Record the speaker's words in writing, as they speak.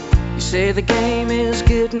say the game is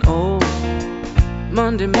getting old.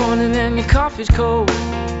 Monday morning and your coffee's cold.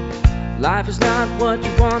 Life is not what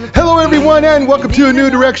you want it to Hello, be. everyone, and welcome to A New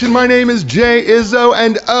Direction. My name is Jay Izzo,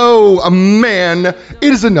 and oh, man, it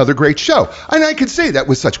is another great show. And I can say that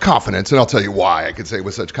with such confidence, and I'll tell you why I can say it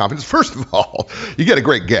with such confidence. First of all, you get a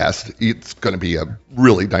great guest. It's going to be a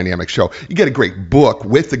really dynamic show. You get a great book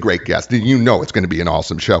with the great guest, and you know it's going to be an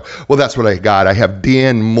awesome show. Well, that's what I got. I have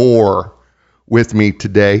Dan Moore with me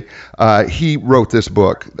today. He wrote this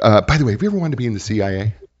book. By the way, have you ever wanted to be in the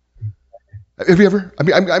CIA? Have you ever?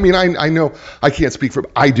 I know I can't speak for.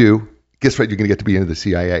 I do. Guess what? You're going to get to be into the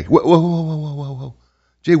CIA. Whoa.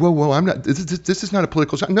 Jay, whoa. I'm not. This is not a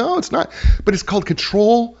political show. No, it's not. But it's called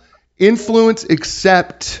Control, Influence,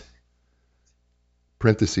 Accept,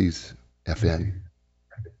 parentheses, FN,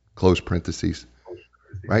 close parentheses,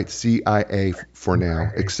 right? CIA for now.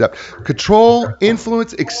 Accept. Control,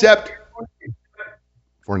 Influence, Accept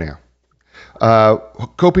for now.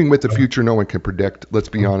 Coping with the future no one can predict. Let's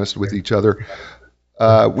be honest with each other.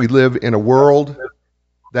 We live in a world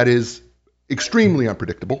that is extremely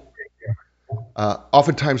unpredictable.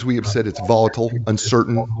 Oftentimes we have said it's volatile,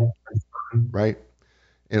 uncertain, right?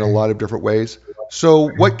 In a lot of different ways.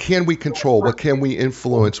 So what can we control? What can we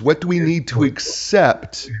influence? What do we need to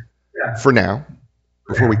accept for now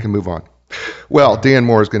before we can move on? Well, Dan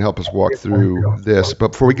Moore is going to help us walk through this.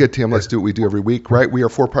 But before we get to him, let's do what we do every week, right? We are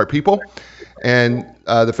four-part people. And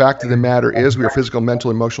the fact of the matter is we are physical, mental,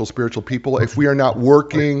 emotional, spiritual people. If we are not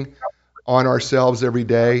working on ourselves every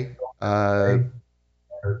day, the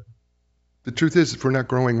truth is if we're not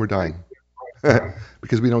growing, we're dying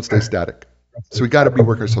because we don't stay static. So we got to be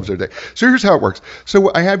working ourselves every day. So here's how it works.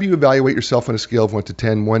 So I have you evaluate yourself on a scale of 1 to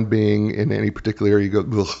 10, 1 being in any particular area, you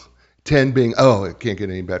go, ugh. 10 being, oh, it can't get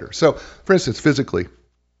any better. So, for instance, physically,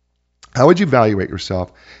 how would you evaluate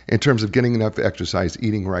yourself in terms of getting enough exercise,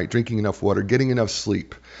 eating right, drinking enough water, getting enough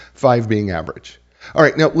sleep? 5 being average. All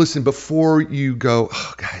right, now listen, before you go,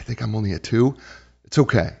 oh, God, I think I'm only at 2, it's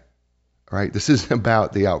okay. All right, this isn't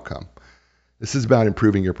about the outcome. This is about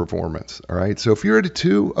improving your performance. All right, so if you're at a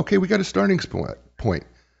 2, okay, we got a starting point.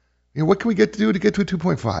 You know, what can we get to get to a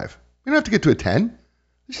 2.5? We don't have to get to a 10.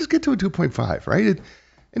 Let's just get to a 2.5, right?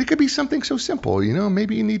 And it could be something so simple, you know,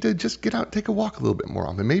 maybe you need to just get out, take a walk a little bit more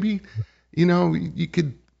often. Maybe, you know, you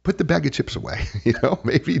could put the bag of chips away, you know,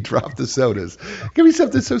 maybe drop the sodas. It could be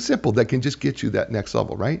something so simple that can just get you that next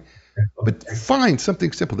level, right? But find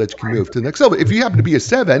something simple that you can move to the next level. If you happen to be a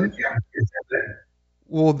 7,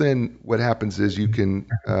 well, then what happens is you can,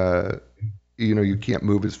 you can't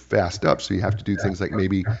move as fast up. So you have to do things like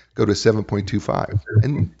maybe go to 7.25.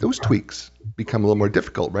 And those tweaks become a little more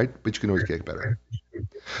difficult, right? But you can always get better.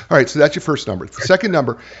 All right, so that's your first number. The second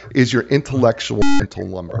number is your intellectual mental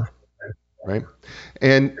number, right?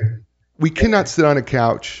 And we cannot sit on a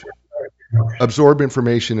couch, absorb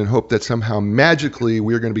information, and hope that somehow magically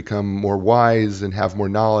we're going to become more wise and have more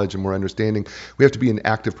knowledge and more understanding. We have to be an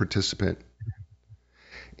active participant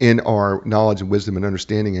in our knowledge and wisdom and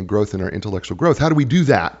understanding and growth in our intellectual growth. How do we do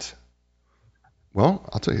that? Well,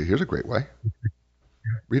 I'll tell you, here's a great way.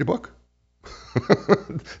 Read a book.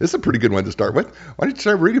 This is a pretty good one to start with. Why don't you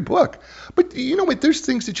start reading a book? But you know what? There's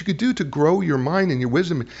things that you could do to grow your mind and your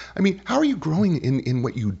wisdom. I mean, how are you growing in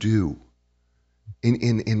what you do?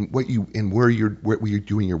 In what you're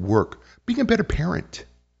doing your work? Being a better parent.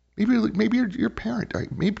 Maybe you're a parent. Right?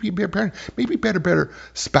 Maybe be a parent. Maybe better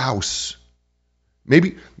spouse.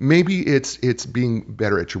 Maybe it's being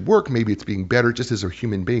better at your work. Maybe it's being better just as a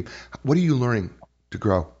human being. What are you learning to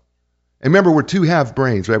grow? And remember, we're 2 half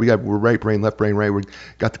brains, right? We're right brain, left brain, right? We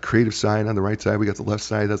got the creative side on the right side. We got the left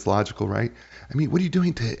side. That's logical, right? I mean, what are you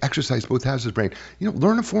doing to exercise both halves of the brain? You know,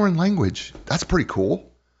 learn a foreign language. That's pretty cool.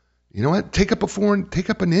 You know what? Take up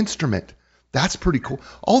an instrument. That's pretty cool.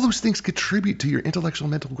 All those things contribute to your intellectual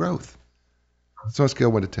and mental growth. So on a scale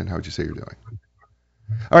of 1 to 10, how would you say you're doing?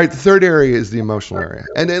 All right, the third area is the emotional area.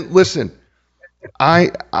 And then listen,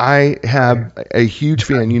 I have a huge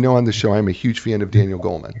fan. You know, on the show, I'm a huge fan of Daniel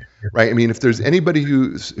Goleman, right? I mean, if there's anybody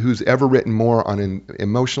who's ever written more on an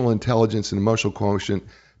emotional intelligence and emotional quotient,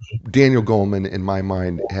 Daniel Goleman, in my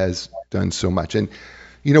mind, has done so much. And,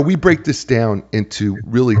 you know, we break this down into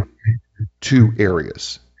really 2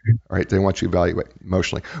 areas, all right, that I want you to evaluate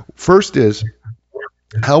emotionally. First is,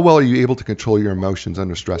 how well are you able to control your emotions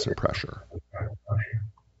under stress and pressure?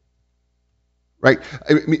 Right.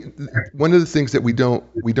 I mean, one of the things that we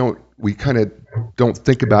kind of don't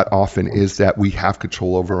think about often is that we have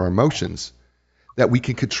control over our emotions. that we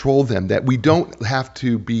can control them, that we don't have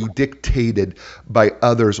to be dictated by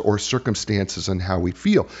others or circumstances on how we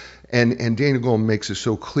feel. And Daniel Goleman makes it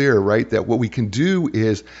so clear, right, that what we can do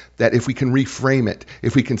is that if we can reframe it,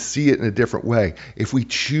 if we can see it in a different way, if we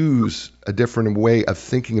choose a different way of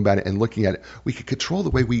thinking about it and looking at it, we can control the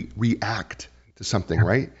way we react to something,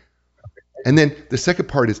 right? And then the second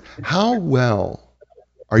part is, how well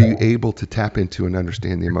are you able to tap into and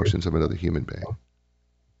understand the emotions of another human being?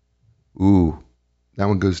 Ooh, that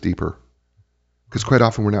one goes deeper. Because quite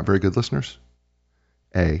often we're not very good listeners,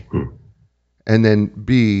 A. And then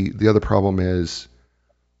B, the other problem is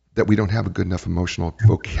that we don't have a good enough emotional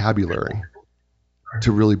vocabulary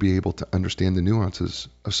to really be able to understand the nuances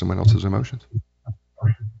of someone else's emotions.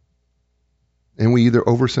 And we either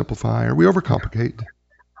oversimplify or we overcomplicate.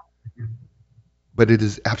 But it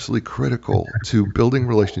is absolutely critical to building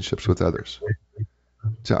relationships with others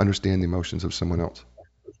to understand the emotions of someone else.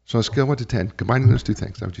 So on a scale of 1 to 10, combining those two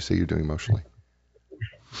things, how would you say you're doing emotionally?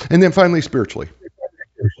 And then finally, spiritually.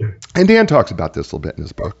 And Dan talks about this a little bit in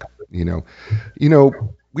his book. You know,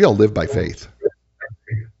 we all live by faith.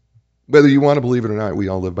 Whether you want to believe it or not, we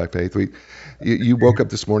all live by faith. You woke up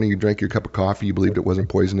this morning, you drank your cup of coffee, you believed it wasn't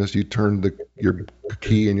poisonous. You turned your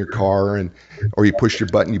key in your car, or you pushed your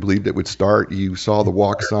button, you believed it would start. You saw the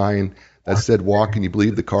walk sign that said walk, and you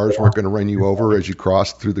believed the cars weren't going to run you over as you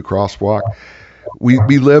crossed through the crosswalk. We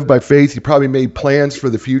live by faith. You probably made plans for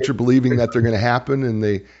the future, believing that they're going to happen,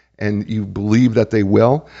 and you believe that they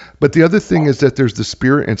will. But the other thing is that there's the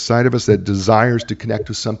spirit inside of us that desires to connect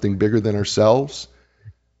with something bigger than ourselves.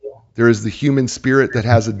 There is the human spirit that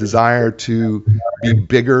has a desire to be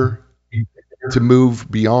bigger, to move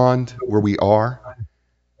beyond where we are.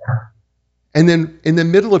 And then in the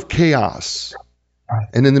middle of chaos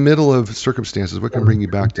and in the middle of circumstances, what can bring you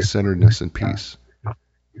back to centeredness and peace?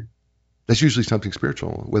 That's usually something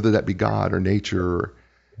spiritual, whether that be God or nature or,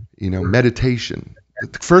 meditation.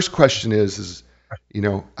 The first question is,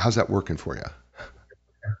 how's that working for you?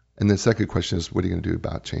 And the second question is, what are you going to do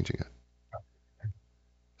about changing it?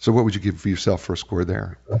 So what would you give for yourself for a score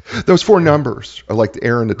there? Those 4 numbers are like the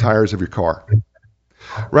air in the tires of your car,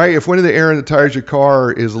 right? If one of the air in the tires of your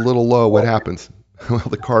car is a little low, what happens? Well,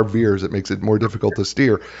 the car veers. It makes it more difficult to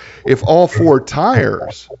steer. If all 4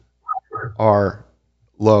 tires are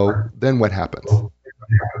low, then what happens?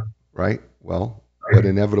 Right? Well, what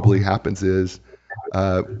inevitably happens is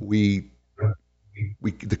the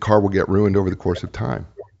car will get ruined over the course of time.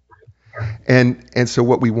 And so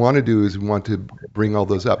what we want to do is we want to bring all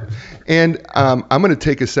those up. And I'm going to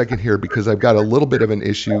take a second here because I've got a little bit of an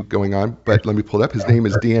issue going on, but let me pull it up. His name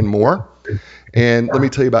is Dan Moore. And let me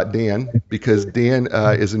tell you about Dan, because Dan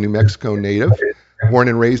is a New Mexico native, born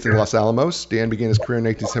and raised in Los Alamos. Dan began his career in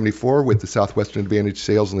 1974 with the Southwestern Advantage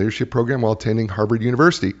Sales and Leadership Program while attending Harvard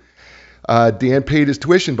University. Dan paid his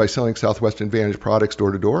tuition by selling Southwestern Advantage products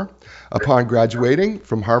door to door. Upon graduating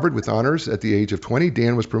from Harvard with honors at the age of 20,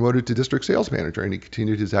 Dan was promoted to district sales manager, and he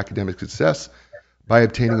continued his academic success by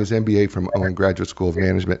obtaining his MBA from Owen Graduate School of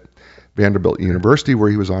Management, Vanderbilt University, where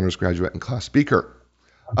he was honors graduate and class speaker.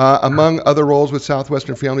 Among other roles with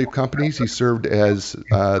Southwestern family of companies, he served as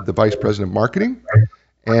the vice president of marketing,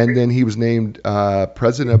 and then he was named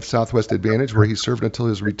president of Southwest Advantage, where he served until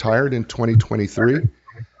he was retired in 2023.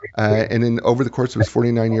 And then over the course of his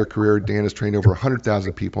 49-year career, Dan has trained over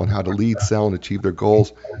 100,000 people on how to lead, sell, and achieve their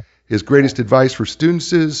goals. His greatest advice for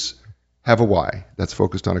students is have a why that's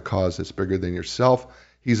focused on a cause that's bigger than yourself.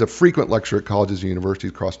 He's a frequent lecturer at colleges and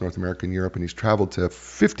universities across North America and Europe, and he's traveled to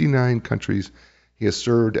 59 countries. He has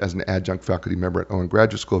served as an adjunct faculty member at Owen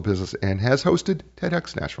Graduate School of Business and has hosted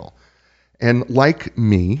TEDx Nashville. And like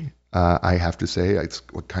me, I have to say, it's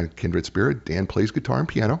what kind of kindred spirit. Dan plays guitar and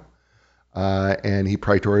piano. And he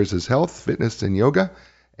prioritizes health, fitness, and yoga.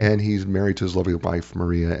 And he's married to his lovely wife,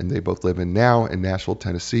 Maria, and they both live in Nashville,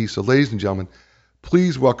 Tennessee. So ladies and gentlemen,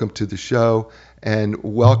 please welcome to the show and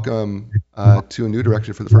welcome to a new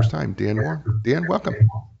direction for the first time, Dan Moore. Dan, welcome.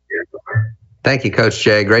 Thank you, Coach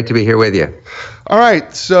Jay. Great to be here with you. All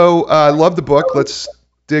right. So I love the book. Let's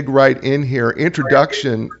dig right in here.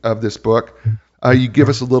 Introduction of this book. You give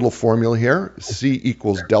us a little formula here. C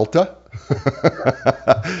equals delta.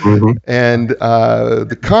 And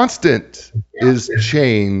the constant is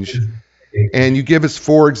change. And you give us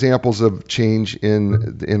 4 examples of change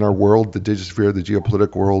in our world, the digisphere, the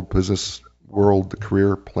geopolitical world, business world, the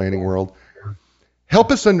career planning world.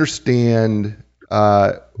 Help us understand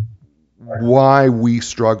why we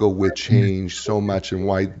struggle with change so much and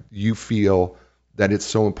why you feel that it's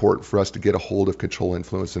so important for us to get a hold of, control,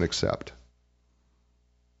 influence, and accept.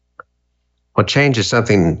 Well, change is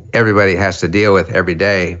something everybody has to deal with every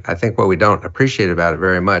day. I think what we don't appreciate about it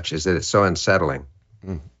very much is that it's so unsettling.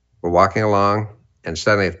 We're walking along, and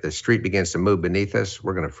suddenly if the street begins to move beneath us,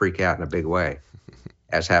 we're going to freak out in a big way,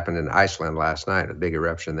 as happened in Iceland last night, a big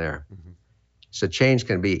eruption there. So change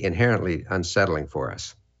can be inherently unsettling for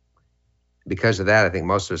us. Because of that, I think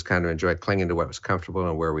most of us kind of enjoy clinging to what was comfortable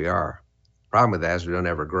and where we are. The problem with that is we don't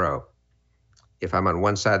ever grow. If I'm on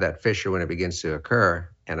one side of that fissure when it begins to occur,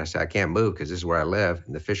 and I say, I can't move because this is where I live,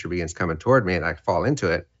 and the fissure begins coming toward me and I fall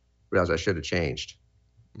into it, realize I should have changed.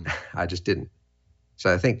 I just didn't.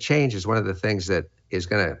 So I think change is one of the things that is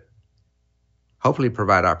going to hopefully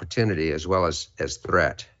provide opportunity as well as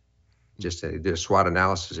threat. Just to do a SWOT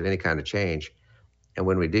analysis of any kind of change. And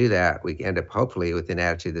when we do that, we end up hopefully with an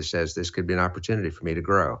attitude that says this could be an opportunity for me to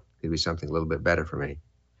grow. It could be something a little bit better for me.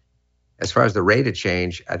 As far as the rate of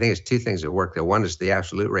change, I think it's two things that work there. One is the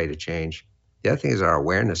absolute rate of change. The other thing is our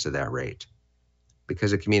awareness of that rate.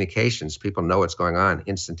 Because of communications, people know what's going on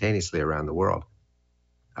instantaneously around the world.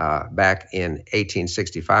 Back in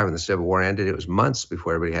 1865, when the Civil War ended, it was months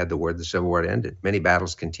before everybody had the word the Civil War ended. Many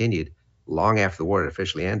battles continued long after the war had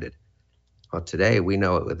officially ended. Well, today we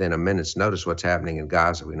know within a minute's notice what's happening in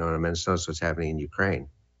Gaza. We know in a minute's notice what's happening in Ukraine.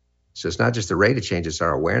 So it's not just the rate of change, it's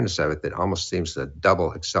our awareness of it that almost seems to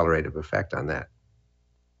double accelerative effect on that.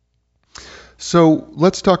 So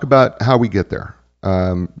let's talk about how we get there.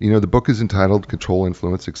 The book is entitled Control,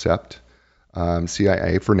 Influence, Accept,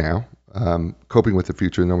 CIA for now, coping with the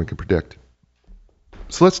future no one can predict.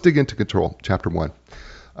 So let's dig into control, chapter 1.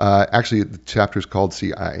 Actually, the chapter is called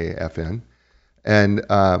CIAFN. And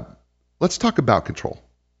let's talk about control,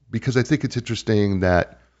 because I think it's interesting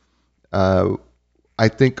that I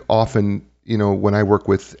think often, when I work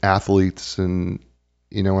with athletes and,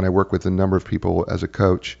 when I work with a number of people as a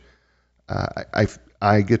coach,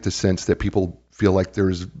 I get the sense that people feel like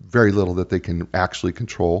there's very little that they can actually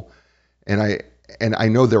control. And I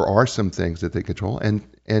know there are some things that they control.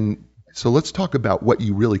 And so let's talk about what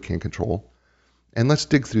you really can control. And let's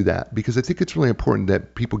dig through that, because I think it's really important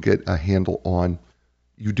that people get a handle on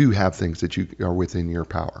you do have things that you are within your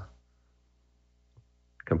power.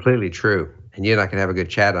 Completely true. And you and I can have a good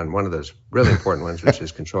chat on one of those really important ones, which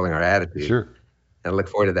is controlling our attitude. Sure. And I look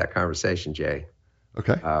forward to that conversation, Jay.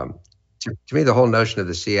 Okay. To me, the whole notion of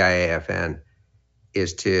the CIAFN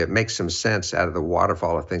is to make some sense out of the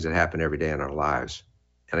waterfall of things that happen every day in our lives.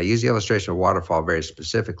 And I use the illustration of waterfall very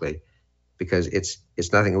specifically because it's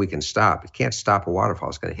nothing we can stop. It can't stop a waterfall.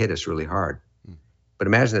 It's going to hit us really hard. But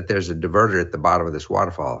imagine that there's a diverter at the bottom of this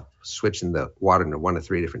waterfall, switching the water into one of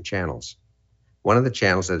 3 different channels. One of the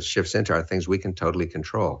channels that it shifts into are things we can totally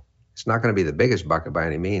control. It's not going to be the biggest bucket by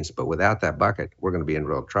any means, but without that bucket, we're going to be in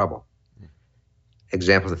real trouble.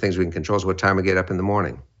 Examples of things we can control is what time we get up in the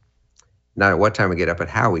morning. Not at what time we get up, but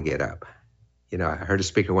how we get up. I heard a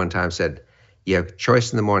speaker one time said, you have a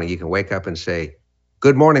choice in the morning. You can wake up and say,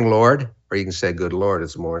 good morning, Lord, or you can say, good Lord,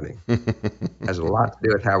 it's morning. Has a lot to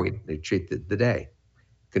do with how we treat the day.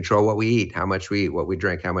 Control what we eat, how much we eat, what we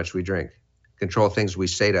drink, how much we drink. Control things we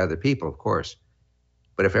say to other people, of course.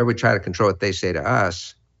 But if ever we try to control what they say to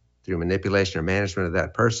us through manipulation or management of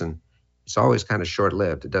that person, it's always kind of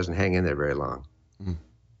short-lived. It doesn't hang in there very long.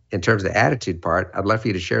 In terms of the attitude part, I'd love for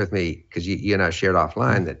you to share with me, because you and I shared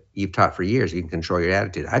offline that you've taught for years you can control your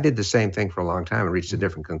attitude. I did the same thing for a long time and reached a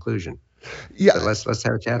different conclusion. Yeah, so let's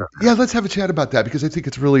have a chat on that. Yeah, let's have a chat about that, because I think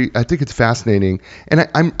it's fascinating, and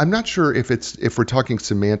I'm not sure if we're talking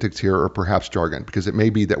semantics here or perhaps jargon, because it may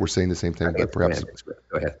be that we're saying the same thing, but perhaps.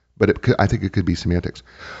 Go ahead. But I think it could be semantics.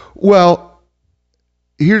 Well,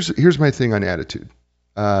 here's my thing on attitude,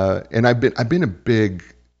 and I've been a big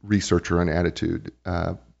researcher on attitude.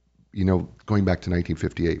 Going back to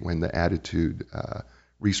 1958, when the attitude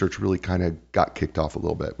research really kind of got kicked off a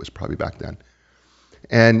little bit, was probably back then.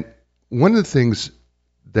 And one of the things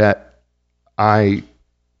that I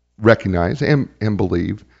recognize and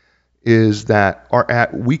believe is that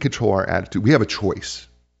we control our attitude. We have a choice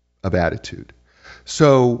of attitude.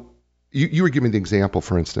 So you were giving the example,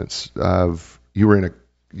 for instance, of you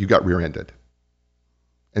got rear-ended,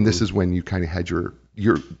 and this is when you kind of had your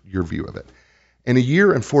view of it. And a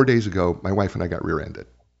year and 4 days ago, my wife and I got rear-ended.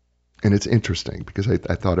 And it's interesting because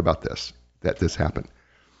I thought about that this happened.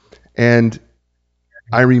 And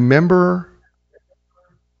I remember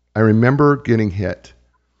getting hit.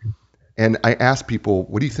 And I asked people,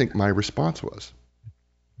 what do you think my response was?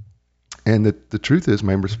 And the truth is,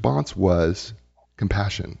 my response was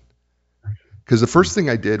compassion. Because the first thing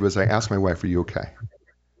I did was I asked my wife, are you okay?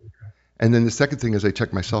 And then the second thing is I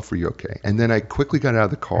checked myself, are you okay? And then I quickly got out of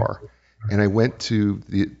the car. And I went to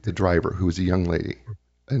the driver, who was a young lady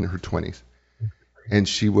in her 20s.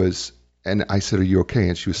 And I said, are you okay?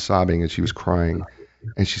 And she was sobbing and she was crying.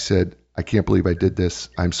 And she said, I can't believe I did this.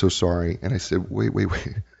 I'm so sorry. And I said, wait.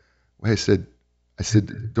 I said,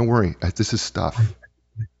 don't worry. This is stuff.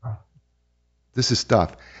 This is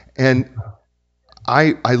stuff. And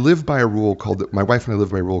I live by a rule called, my wife and I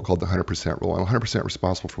live by a rule called the 100% rule. I'm 100%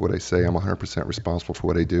 responsible for what I say. I'm 100% responsible for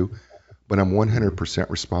what I do, but I'm 100%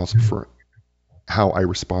 responsible for how I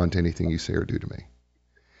respond to anything you say or do to me.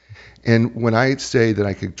 And when I say that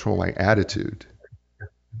I control my attitude,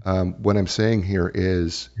 what I'm saying here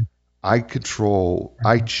is I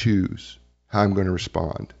choose how I'm going to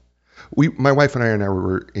respond. My wife and I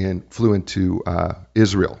flew into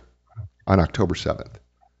Israel on October 7th,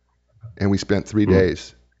 and we spent 3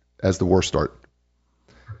 days as the war started.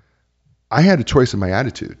 I had a choice in my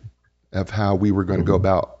attitude of how we were going to go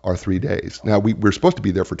about our 3 days. Now, we were supposed to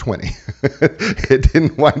be there for 20. It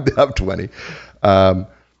didn't wind up 20.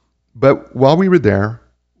 But while we were there,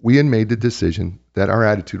 we had made the decision that our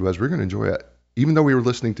attitude was we're going to enjoy it, even though we were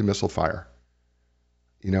listening to missile fire,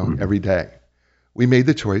 every day. We made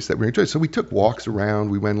the choice that we enjoyed. So we took walks around.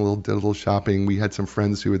 We did a little shopping. We had some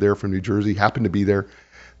friends who were there from New Jersey, happened to be there.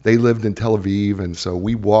 They lived in Tel Aviv, and so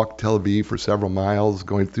we walked Tel Aviv for several miles,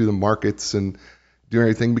 going through the markets and doing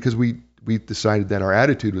everything because we decided that our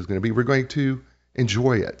attitude was going to be we're going to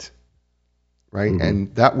enjoy it, right? Mm-hmm.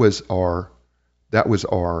 And that was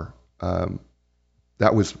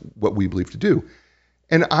what we believed to do.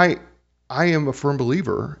 And I am a firm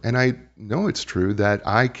believer, and I know it's true that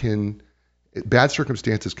bad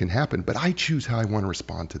circumstances can happen, but I choose how I want to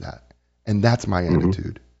respond to that. And that's my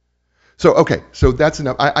attitude. So, okay, so that's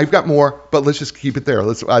enough. I've got more, but let's just keep it there.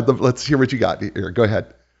 Let's hear what you got here. Go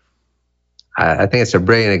ahead. I think it's a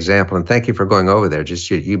brilliant example, and thank you for going over there.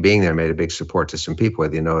 Just you being there made a big support to some people,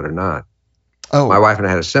 whether you know it or not. Oh, my wife and I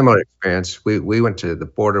had a similar experience. We went to the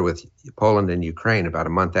border with Poland and Ukraine about a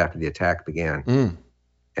month after the attack began.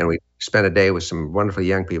 And we spent a day with some wonderful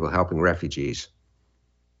young people helping refugees.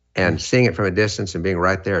 And seeing it from a distance and being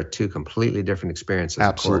right there are two completely different experiences.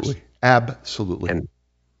 Absolutely. Absolutely. And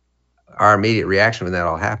our immediate reaction when that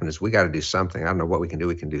all happened is we got to do something. I don't know what we can do.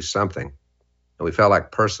 We can do something. And we felt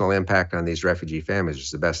like personal impact on these refugee families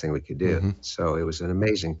was the best thing we could do. So it was an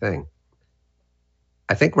amazing thing.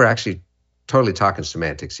 I think we're actually totally talking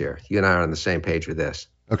semantics here. You and I are on the same page with this.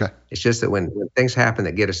 Okay. It's just that when things happen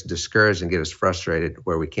that get us discouraged and get us frustrated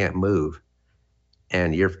where we can't move,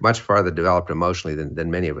 and you're much farther developed emotionally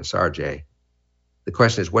than many of us are, Jay, the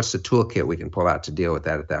question is, what's the toolkit we can pull out to deal with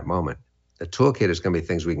that at that moment? The toolkit is going to be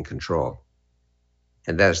things we can control.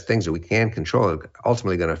 And those things that we can control are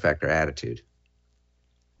ultimately going to affect our attitude.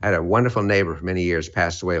 I had a wonderful neighbor for many years,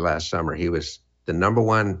 passed away last summer. He was the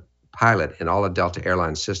 #1 pilot in all of Delta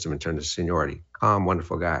Airlines system in terms of seniority. Calm,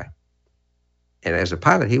 wonderful guy. And as a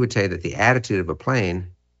pilot, he would tell you that the attitude of a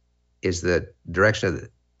plane is the direction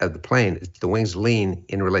of the plane. The wings lean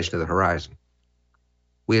in relation to the horizon.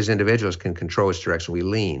 We as individuals can control which direction we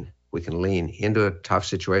lean. We can lean into a tough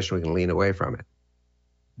situation. We can lean away from it.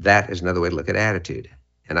 That is another way to look at attitude.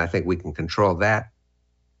 And I think we can control that.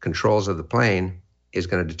 Controls of the plane is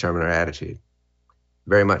going to determine our attitude.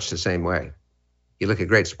 Very much the same way. You look at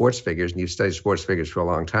great sports figures, and you've studied sports figures for a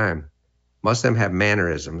long time. Most of them have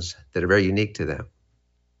mannerisms that are very unique to them.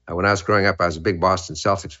 When I was growing up, I was a big Boston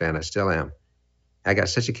Celtics fan. I still am. I got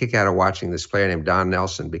such a kick out of watching this player named Don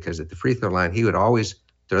Nelson because at the free throw line, he would always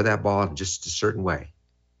throw that ball just a certain way,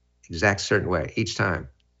 exact certain way each time.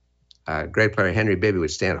 Great player Henry Bibby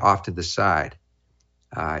would stand off to the side.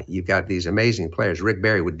 You've got these amazing players. Rick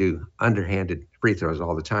Barry would do underhanded free throws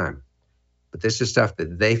all the time. But this is stuff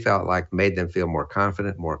that they felt like made them feel more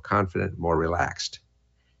confident, more relaxed.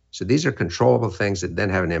 So these are controllable things that then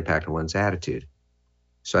have an impact on one's attitude.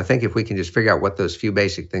 So I think if we can just figure out what those few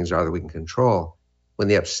basic things are that we can control, when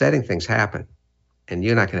the upsetting things happen, and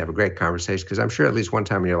you and I can have a great conversation, because I'm sure at least one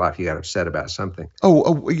time in your life you got upset about something.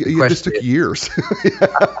 This took years.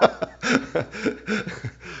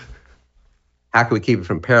 How can we keep it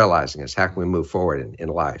from paralyzing us? How can we move forward in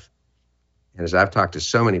life? And as I've talked to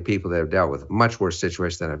so many people that have dealt with much worse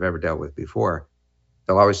situations than I've ever dealt with before,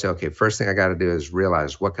 they'll always say, okay, first thing I got to do is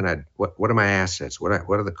realize what are my assets? What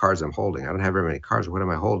are the cards I'm holding? I don't have very many cards. What am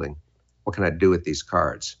I holding? What can I do with these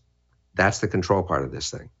cards? That's the control part of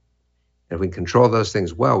this thing. And if we can control those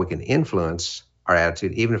things well, we can influence our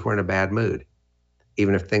attitude, even if we're in a bad mood,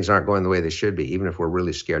 even if things aren't going the way they should be, even if we're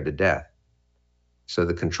really scared to death. So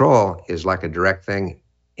the control is like a direct thing,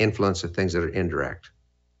 influence of things that are indirect.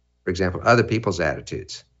 For example, other people's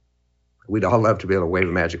attitudes. We'd all love to be able to wave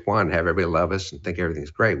a magic wand and have everybody love us and think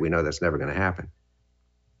everything's great. We know that's never going to happen.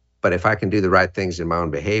 But if I can do the right things in my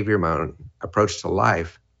own behavior, my own approach to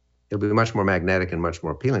life, it'll be much more magnetic and much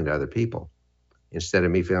more appealing to other people. instead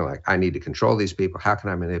of me feeling like I need to control these people. How can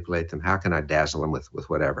I manipulate them? How can I dazzle them with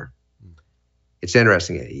whatever? It's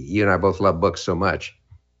interesting. You and I both love books so much.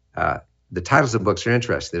 The titles of books are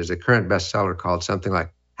interesting. There's a current bestseller called something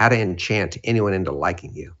like How to Enchant Anyone into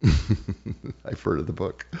Liking You. I've heard of the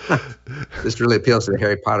book. This really appeals to the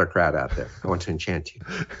Harry Potter crowd out there. I want to enchant you.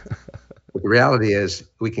 But the reality is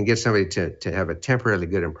we can get somebody to have a temporarily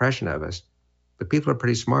good impression of us, but people are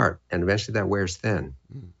pretty smart, and eventually that wears thin.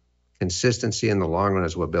 Consistency in the long run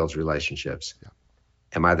is what builds relationships. Yeah.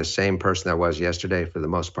 Am I the same person I was yesterday for the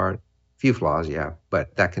most part? Few flaws, yeah,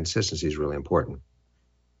 but that consistency is really important.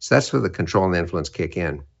 So that's where the control and the influence kick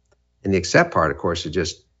in. And the accept part, of course, is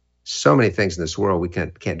just so many things in this world we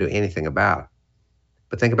can't do anything about.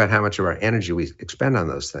 But think about how much of our energy we expend on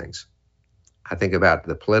those things. I think about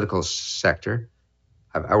the political sector.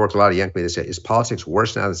 I work with a lot of young people that say, is politics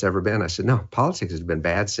worse now than it's ever been? I said, no, politics has been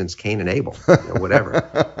bad since Cain and Abel,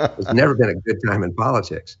 whatever. There's never been a good time in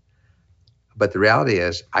politics. But the reality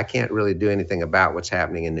is I can't really do anything about what's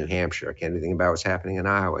happening in New Hampshire. I can't do anything about what's happening in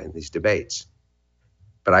Iowa in these debates.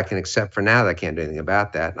 But I can accept for now that I can't do anything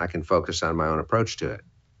about that, and I can focus on my own approach to it.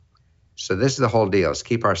 So this is the whole deal, is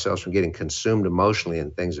keep ourselves from getting consumed emotionally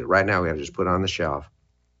in things that right now we have to just put on the shelf.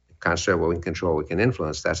 Concentrate what we can control, we can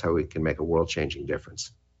influence. That's how we can make a world-changing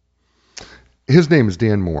difference. His name is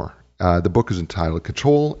Dan Moore. The book is entitled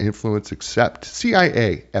Control, Influence, Accept,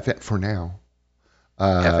 CIA, FN for now.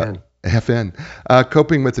 FN.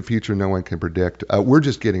 Coping with the Future No One Can Predict. We're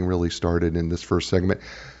just getting really started in this first segment.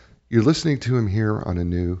 You're listening to him here on A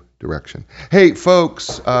New Direction. Hey,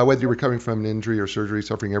 folks, whether you're recovering from an injury or surgery,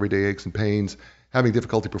 suffering everyday aches and pains, having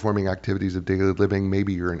difficulty performing activities of daily living,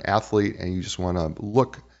 maybe you're an athlete and you just want to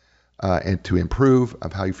look and to improve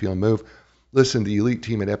of how you feel and move, listen, the elite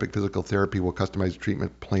team at Epic Physical Therapy will customize a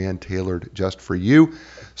treatment plan tailored just for you.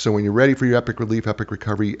 So when you're ready for your epic relief, epic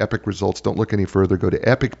recovery, epic results, don't look any further. Go to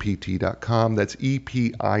epicpt.com. That's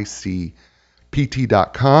EPICpt.com.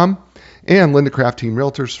 And Linda Craft Team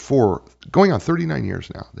Realtors for going on 39 years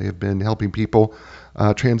now. They have been helping people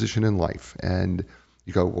transition in life. And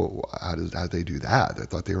you go, well, how do they do that? I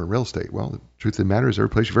thought they were in real estate. Well, the truth of the matter is every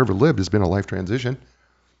place you've ever lived has been a life transition.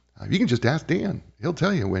 You can just ask Dan. He'll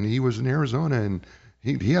tell you when he was in Arizona and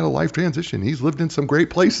he had a life transition. He's lived in some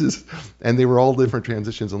great places, and they were all different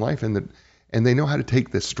transitions in life. And they know how to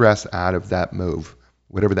take the stress out of that move,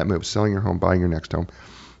 whatever that move, selling your home, buying your next home.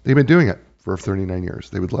 They've been doing it for 39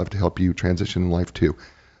 years. They would love to help you transition in life too.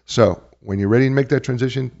 So when you're ready to make that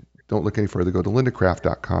transition, don't look any further. Go to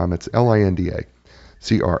lindacraft.com. It's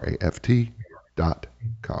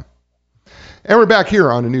LINDACRAFT.com. And we're back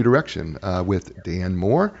here on A New Direction with Dan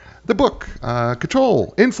Moore. The book,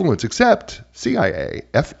 Control, Influence, Accept, CIA,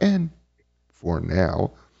 FN for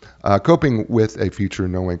now. Coping with a Future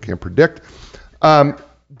No One Can Predict.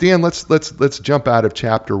 Dan, let's jump out of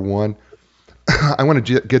chapter 1. I want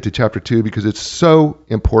to get to chapter 2 because it's so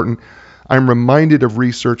important. I'm reminded of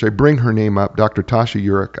research. I bring her name up, Dr. Tasha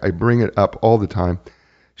Eurich. I bring it up all the time.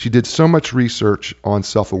 She did so much research on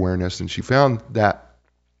self-awareness, and she found that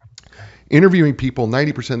interviewing people,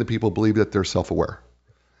 90% of the people believe that they're self-aware.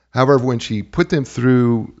 However, when she put them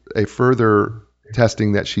through a further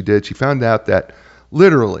testing that she did, she found out that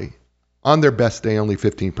literally on their best day, only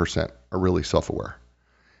 15% are really self-aware.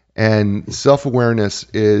 And self-awareness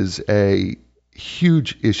is a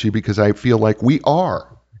huge issue because I feel like we are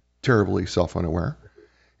terribly self-unaware.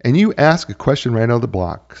 And you ask a question right out of the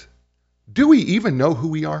blocks. Do we even know who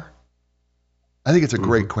we are? I think it's a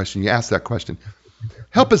great question. You ask that question.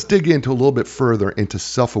 Help us dig into a little bit further into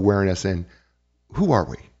self-awareness and who are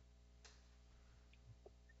we?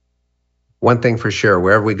 One thing for sure,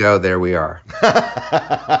 wherever we go, there we are.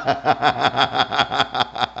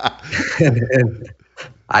 and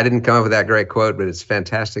I didn't come up with that great quote, but it's a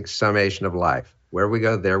fantastic summation of life. Where we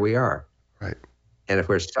go, there we are. Right. And if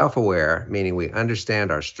we're self-aware, meaning we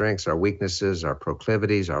understand our strengths, our weaknesses, our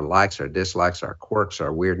proclivities, our likes, our dislikes, our quirks,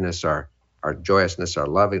 our weirdness, our joyousness, our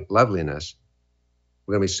loveliness,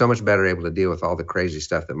 we're going to be so much better able to deal with all the crazy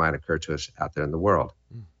stuff that might occur to us out there in the world.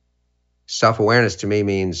 Self-awareness to me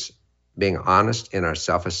means being honest in our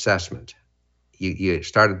self-assessment. You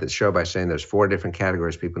started the show by saying there's 4 different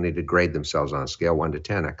categories people need to grade themselves on, scale 1 to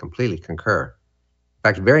 10. I completely concur. In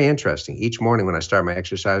fact, very interesting. Each morning when I start my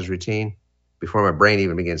exercise routine, before my brain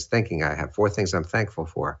even begins thinking, I have 4 things I'm thankful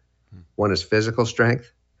for. 1 is physical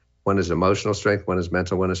strength, 1 is emotional strength, 1 is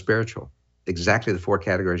mental, 1 is spiritual. Exactly the 4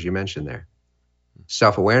 categories you mentioned there.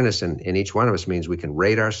 Self-awareness in each one of us means we can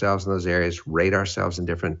rate ourselves in those areas, rate ourselves in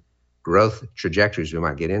different growth trajectories we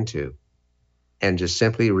might get into, and just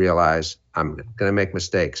simply realize I'm going to make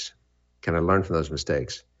mistakes. Can I learn from those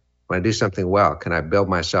mistakes? When I do something well, can I build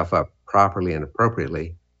myself up properly and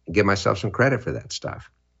appropriately and give myself some credit for that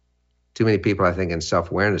stuff. Too many people, I think, in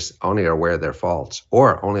self-awareness only are aware of their faults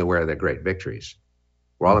or only aware of their great victories.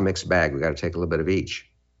 We're all a mixed bag. We got to take a little bit of each.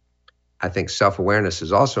 I think self-awareness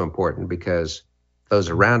is also important because those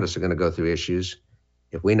around us are going to go through issues.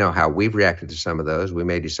 If we know how we've reacted to some of those, we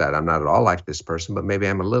may decide I'm not at all like this person, but maybe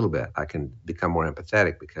I'm a little bit. I can become more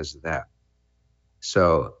empathetic because of that.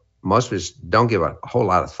 So most of us don't give a whole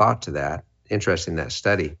lot of thought to that. Interesting, that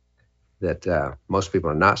study that most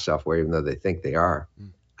people are not self-aware, even though they think they are.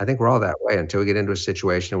 I think we're all that way until we get into a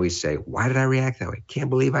situation and we say, why did I react that way? Can't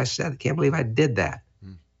believe I said it. Can't believe I did that.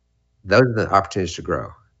 Those are the opportunities to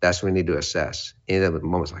grow. That's when we need to assess. In the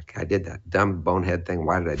moments like, I did that dumb bonehead thing.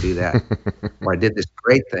 Why did I do that? Or I did this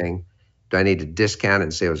great thing. Do I need to discount it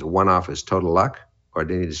and say it was a one-off, as total luck? Or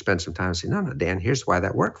do I need to spend some time and say, no, Dan, here's why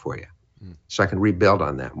that worked for you. So I can rebuild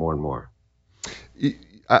on that more and more.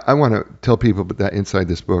 I want to tell people about that inside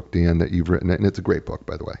this book, Dan, that you've written, and it's a great book,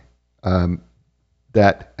 by the way,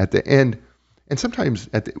 that at the end, and sometimes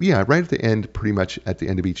right at the end, pretty much at the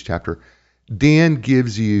end of each chapter, Dan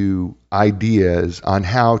gives you ideas on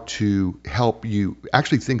how to help you,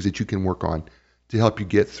 actually things that you can work on to help you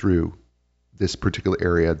get through this particular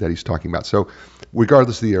area that he's talking about. So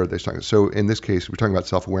regardless of the area that he's talking about. So in this case, we're talking about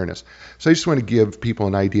self-awareness. So I just want to give people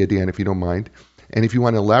an idea, Dan, if you don't mind. And if you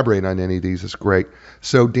want to elaborate on any of these, it's great.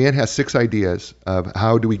 So Dan has 6 ideas of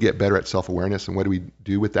how do we get better at self-awareness and what do we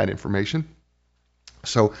do with that information.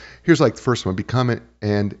 So here's like the first one: become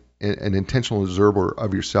an intentional observer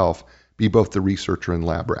of yourself. Be both the researcher and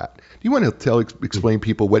lab rat. Do you want to explain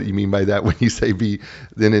people what you mean by that when you say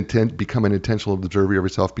become an intentional observer of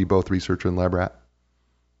yourself, be both researcher and lab rat?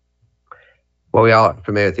 Well, we all are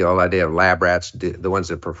familiar with the old idea of lab rats, the ones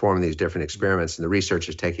that perform these different experiments, and the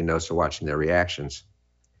researchers taking notes and watching their reactions.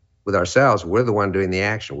 With ourselves, we're the one doing the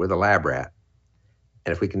action. We're the lab rat.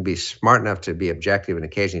 And if we can be smart enough to be objective and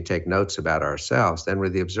occasionally take notes about ourselves, then we're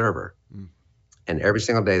the observer. And every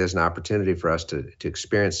single day, there's an opportunity for us to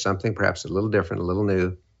experience something perhaps a little different, a little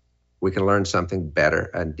new. We can learn something better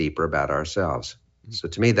and deeper about ourselves. So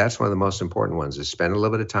to me, that's one of the most important ones, is spend a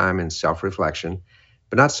little bit of time in self-reflection,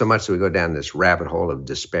 but not so much that we go down this rabbit hole of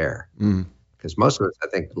despair. Because most of us, I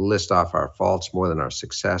think, list off our faults more than our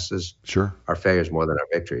successes, our failures more than our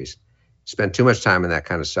victories. Spend too much time in that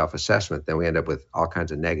kind of self-assessment, then we end up with all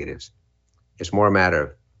kinds of negatives. It's more a matter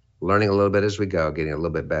of learning a little bit as we go, getting a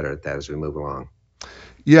little bit better at that as we move along.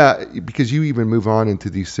 Yeah, because you even move on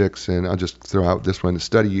into these 6, and I'll just throw out this one: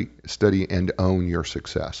 study and own your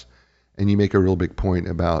success. And you make a real big point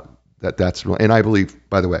about that. That's real. And I believe,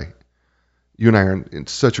 by the way, you and I are in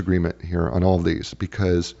such agreement here on all of these,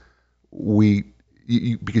 because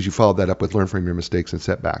because you followed that up with learn from your mistakes and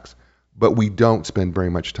setbacks. But we don't spend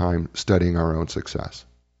very much time studying our own success,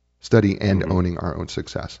 owning our own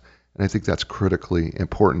success. And I think that's critically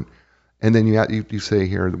important. And then you say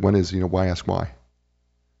here, one is, why ask why?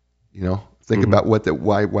 Think about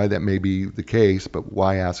why that may be the case, but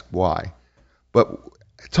why ask why? But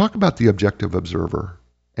talk about the objective observer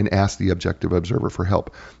and ask the objective observer for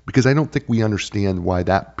help, because I don't think we understand why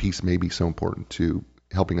that piece may be so important to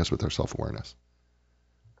helping us with our self-awareness.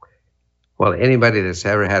 Well, anybody that's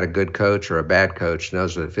ever had a good coach or a bad coach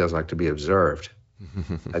knows what it feels like to be observed.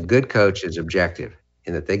 A good coach is objective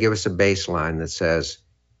in that they give us a baseline that says,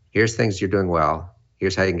 here's things you're doing well,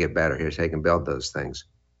 here's how you can get better, here's how you can build those things.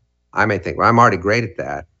 I may think, well, I'm already great at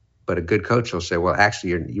that, but a good coach will say, well,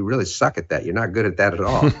 actually, you really suck at that. You're not good at that at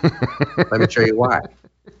all. Let me show you why.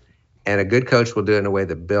 And a good coach will do it in a way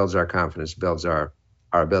that builds our confidence, builds our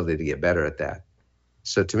ability to get better at that.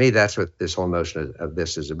 So to me, that's what this whole notion of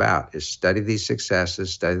this is about, is study these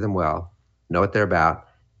successes, study them well, know what they're about,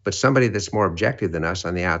 but somebody that's more objective than us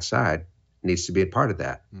on the outside needs to be a part of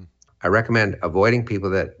that. I recommend avoiding people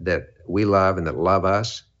that we love and that love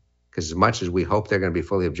us, because as much as we hope they're going to be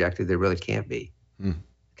fully objective, they really can't be.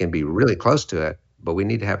 Can be really close to it, but we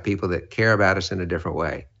need to have people that care about us in a different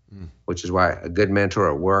way, which is why a good mentor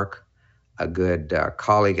at work, a good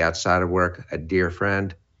colleague outside of work, a dear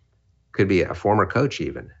friend, could be a former coach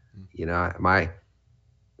even. My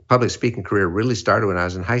public speaking career really started when I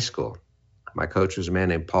was in high school. My coach was a man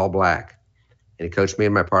named Paul Black, and he coached me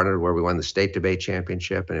and my partner where we won the state debate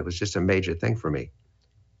championship, and it was just a major thing for me.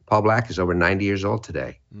 Paul Black is over 90 years old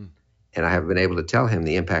today, and I have been able to tell him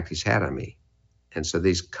the impact he's had on me. And so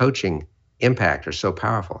these coaching impact are so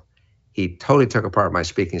powerful. He totally took apart my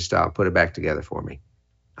speaking style and put it back together for me.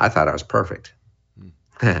 I thought I was perfect.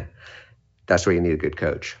 That's where you need a good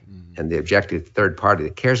coach. And the objective third party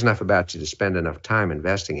that cares enough about you to spend enough time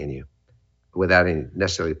investing in you without any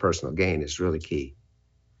necessarily personal gain is really key.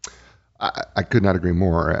 I could not agree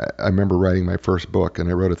more. I remember writing my first book, and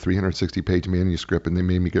I wrote a 360-page manuscript, and they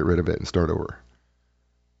made me get rid of it and start over.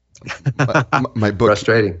 My book,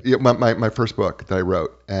 Frustrating. Yeah, my first book that I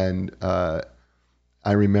wrote, and I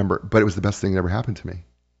remember, but it was the best thing that ever happened to me.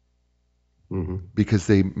 Mm-hmm. Because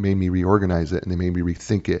they made me reorganize it, and they made me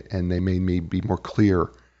rethink it, and they made me be more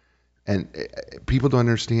clear. And people don't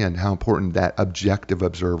understand how important that objective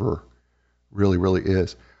observer really, really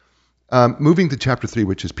is. Moving to chapter 3,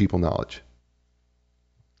 which is people knowledge.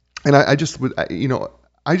 And I just want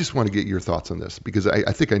to get your thoughts on this, because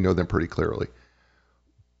I think I know them pretty clearly.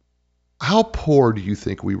 How poor do you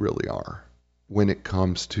think we really are when it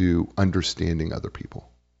comes to understanding other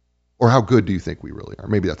people? Or how good do you think we really are?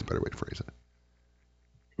 Maybe that's a better way to phrase it.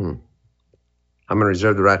 I'm going to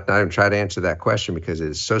reserve the right now and try to answer that question, because it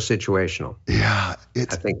is so situational. Yeah. I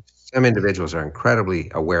think some individuals are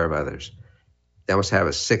incredibly aware of others. They almost have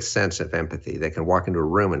a sixth sense of empathy. They can walk into a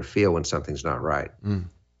room and feel when something's not right.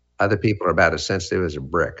 Other people are about as sensitive as a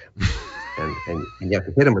brick. and you have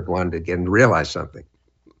to hit them with one to get them to realize something.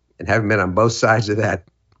 And having been on both sides of that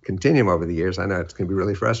continuum over the years, I know it's going to be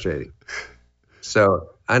really frustrating. So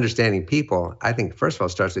understanding people, I think, first of all,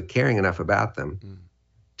 starts with caring enough about them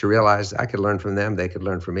to realize I could learn from them, they could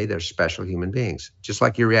learn from me. They're special human beings. Just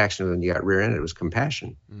like your reaction when you got rear-ended, it was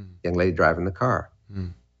compassion. Young lady driving the car.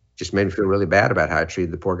 Just made me feel really bad about how I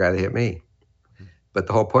treated the poor guy that hit me. But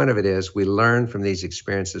the whole point of it is we learn from these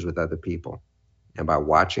experiences with other people. And by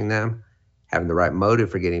watching them, having the right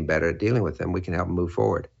motive for getting better at dealing with them, we can help them move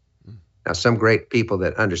forward. Now, some great people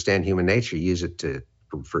that understand human nature use it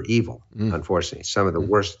for evil, unfortunately. Some of the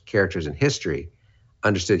worst characters in history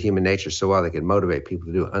understood human nature so well they could motivate people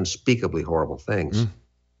to do unspeakably horrible things.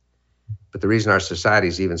 But the reason our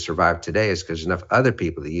societies even survive today is because there's enough other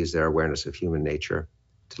people that use their awareness of human nature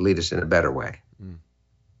to lead us in a better way.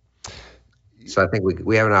 So I think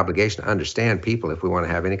we have an obligation to understand people if we want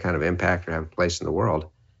to have any kind of impact or have a place in the world.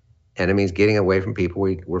 And it means getting away from people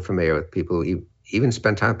we're familiar with, people who even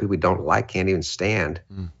spend time with people we don't like, can't even stand,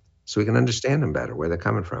 so we can understand them better, where they're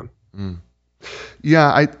coming from.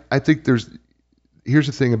 Yeah, I think here's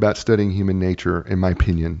the thing about studying human nature, in my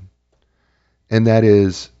opinion, and that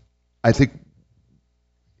is, I think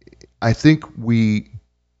we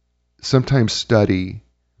sometimes study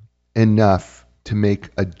enough to make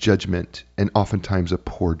a judgment, and oftentimes a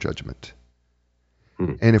poor judgment.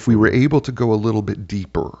 And if we were able to go a little bit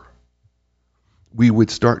deeper, we would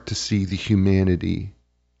start to see the humanity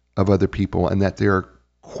of other people, and that they are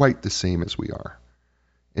quite the same as we are,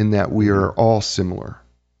 in that we are all similar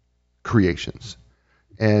creations.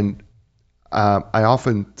 And I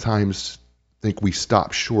oftentimes think we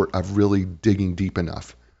stop short of really digging deep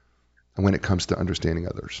enough when it comes to understanding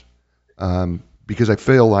others. Because I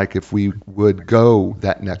feel like if we would go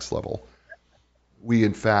that next level, we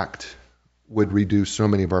in fact would reduce so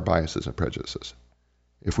many of our biases and prejudices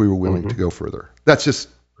if we were willing to go further. It's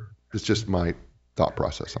just my thought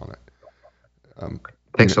process on it.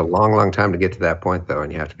 It takes a long, long time to get to that point, though,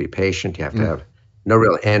 and you have to be patient. You have to have no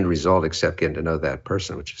real end result except getting to know that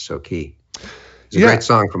person, which is so key. It's a great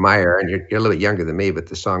song from my era, and you're a little bit younger than me, but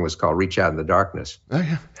the song was called "Reach Out in the Darkness." Oh,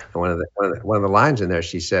 yeah. And one of the lines in there,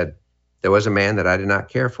 she said, "There was a man that I did not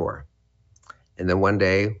care for, and then one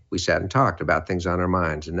day we sat and talked about things on our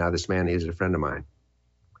minds, and now this man is a friend of mine."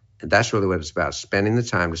 And that's really what it's about: spending the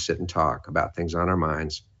time to sit and talk about things on our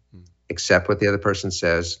minds, accept what the other person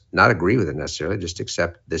says, not agree with it necessarily, just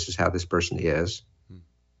accept this is how this person is,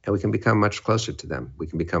 and we can become much closer to them. We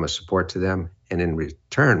can become a support to them, and in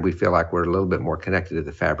return, we feel like we're a little bit more connected to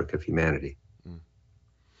the fabric of humanity.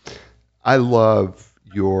 I love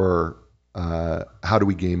your how do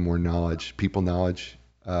we gain more knowledge, people knowledge,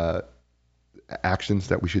 actions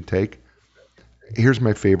that we should take. Here's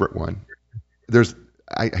my favorite one.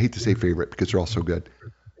 I hate to say favorite because they're all so good.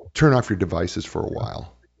 Turn off your devices for a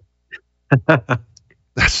while.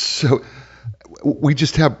 That's so. We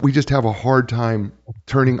just have a hard time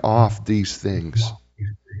turning off these things.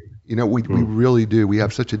 We really do. We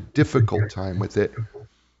have such a difficult time with it.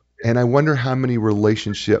 And I wonder how many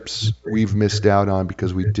relationships we've missed out on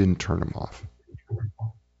because we didn't turn them off.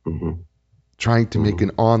 Trying to make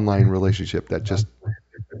an online relationship that just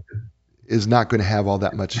is not going to have all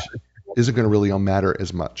that much, isn't going to really matter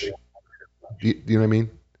as much. Do you know what I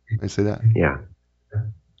mean? I say that? Yeah.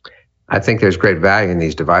 I think there's great value in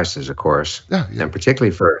these devices, of course, and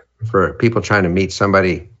particularly for people trying to meet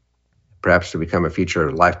somebody, perhaps to become a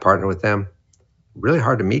future life partner with them. Really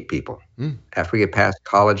hard to meet people. After we get past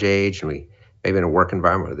college age and we maybe in a work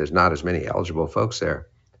environment where there's not as many eligible folks there,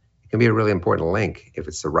 it can be a really important link if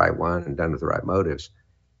it's the right one and done with the right motives.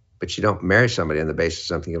 But you don't marry somebody on the basis of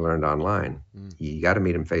something you learned online. You got to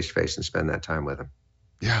meet them face to face and spend that time with them.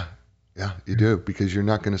 Yeah, you do, because you're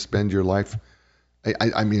not going to spend your life.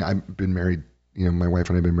 I mean, I've been married, my wife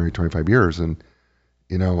and I have been married 25 years, and,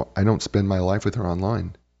 I don't spend my life with her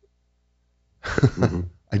online. Mm-hmm.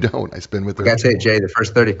 I don't. I spend with her. I got to tell you, Jay, the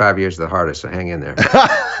first 35 years are the hardest, so hang in there.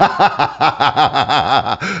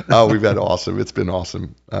 Oh, we've had awesome. It's been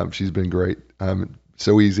awesome. She's been great.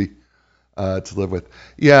 So easy to live with.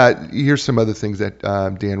 Yeah, here's some other things that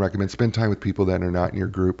Dan recommends. Spend time with people that are not in your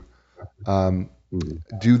group.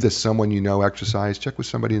 Do the someone exercise. Check with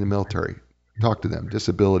somebody in the military. Talk to them.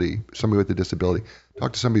 Disability. Somebody with a disability.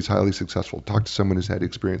 Talk to somebody who's highly successful. Talk to someone who's had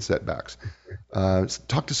experienced setbacks.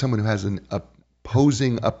 Talk to someone who has an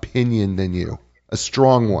opposing opinion than you, a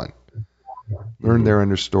strong one. Learn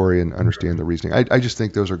their story and understand the reasoning. I just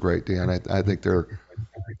think those are great, Dan. I think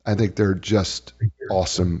they're just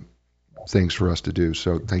awesome things for us to do.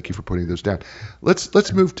 So thank you for putting those down.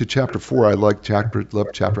 Let's move to chapter 4. Love chapter.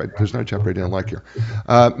 There's not a chapter I didn't like here.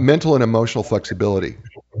 Mental and emotional flexibility.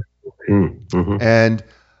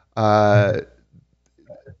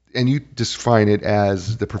 And you define it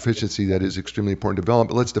as the proficiency that is extremely important to develop,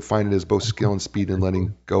 but let's define it as both skill and speed and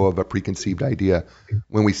letting go of a preconceived idea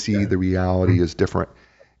when we see the reality is different.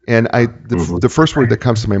 And the first word that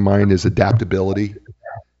comes to my mind is adaptability.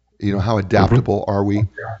 How adaptable are we?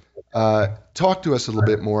 Talk to us a little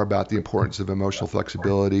bit more about the importance of emotional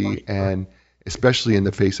flexibility, and especially in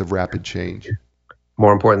the face of rapid change.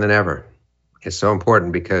 More important than ever. It's so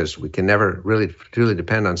important because we can never really truly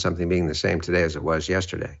depend on something being the same today as it was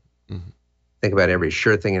yesterday. Think about every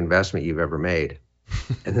sure thing investment you've ever made,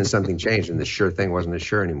 and then something changed and the sure thing wasn't as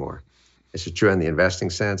sure anymore. This is true in the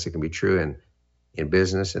investing sense. It can be true in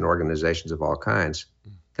business and organizations of all kinds.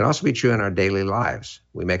 It can also be true in our daily lives.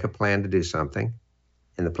 We make a plan to do something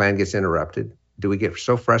and the plan gets interrupted. Do we get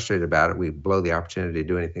so frustrated about it we blow the opportunity to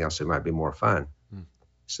do anything else that might be more fun?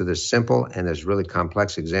 So there's simple and there's really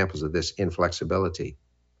complex examples of this inflexibility.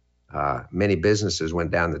 Many businesses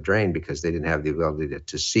went down the drain because they didn't have the ability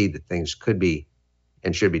to see that things could be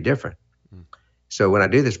and should be different. So when I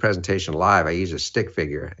do this presentation live, I use a stick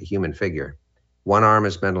figure, a human figure. One arm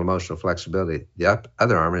is mental emotional flexibility. The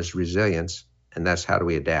other arm is resilience, and that's how do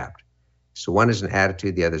we adapt. So one is an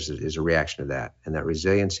attitude, the other is a reaction to that. And that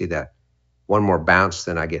resiliency, that one more bounce,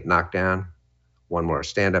 then I get knocked down. One more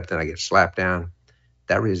stand up, then I get slapped down.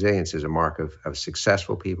 That resilience is a mark of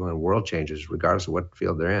successful people and world changers, regardless of what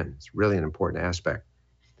field they're in. It's really an important aspect.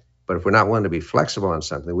 But if we're not willing to be flexible on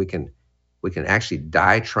something, we can actually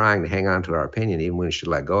die trying to hang on to our opinion, even when we should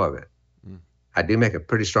let go of it. I do make a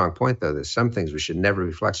pretty strong point, though, that some things we should never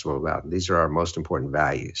be flexible about. And these are our most important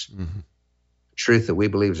values. Truth that we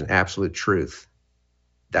believe is an absolute truth.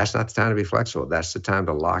 That's not the time to be flexible. That's the time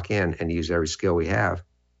to lock in and use every skill we have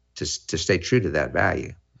to stay true to that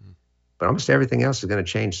value. But almost everything else is going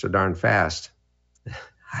to change so darn fast.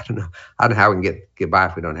 I don't know how we can get by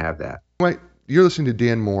if we don't have that. Right. You're listening to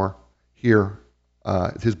Dan Moore here.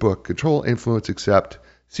 His book, Control, Influence, Accept,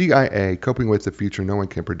 CIA, Coping with the Future No One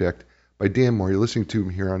Can Predict, by Dan Moore. You're listening to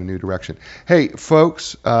him here on A New Direction. Hey,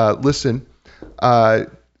 folks, listen.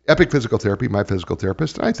 Epic Physical Therapy, my physical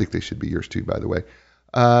therapist, and I think they should be yours too, by the way.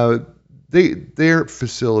 Their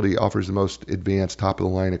facility offers the most advanced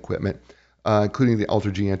top-of-the-line equipment, including the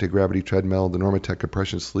Ultra-G anti-gravity treadmill, the Normatec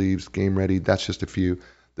compression sleeves, Game Ready. That's just a few.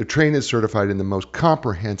 They're trained and certified in the most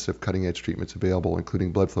comprehensive cutting-edge treatments available,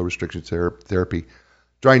 including blood flow restriction therapy,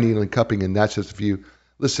 dry needling, cupping, and that's just a few.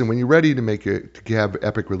 Listen, when you're ready to have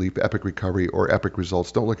epic relief, epic recovery, or epic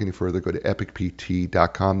results, don't look any further. Go to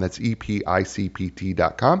epicpt.com. That's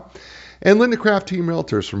EPICPT.com. And Linda Craft Team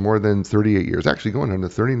Realtors for more than 38 years, actually going on the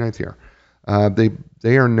 39th year.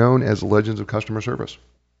 They are known as legends of customer service.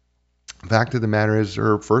 Fact of the matter is,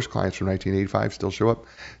 her first clients from 1985 still show up.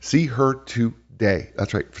 See her today.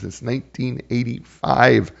 That's right, since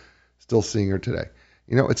 1985, still seeing her today.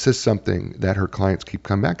 It says something that her clients keep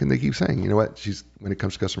coming back and they keep saying, what, when it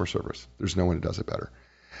comes to customer service, there's no one who does it better.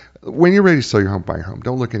 When you're ready to sell your home, buy your home,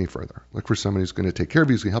 don't look any further. Look for someone who's going to take care of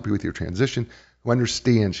you, who's going to help you with your transition, who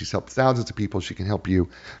understands. She's helped thousands of people. She can help you.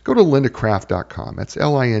 Go to lindacraft.com. That's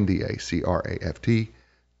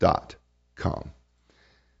LINDACRAFT.com.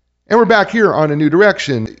 And we're back here on A New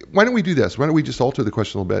Direction. Why don't we do this? Why don't we just alter the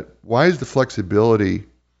question a little bit? Why is that flexibility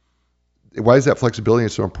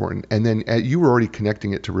so important? And then you were already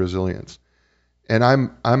connecting it to resilience. And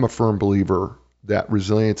I'm a firm believer that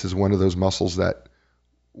resilience is one of those muscles that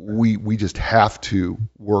we just have to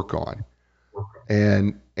work on.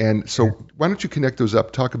 And so why don't you connect those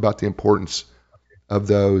up, talk about the importance of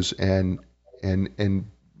those and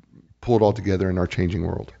pull it all together in our changing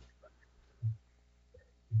world.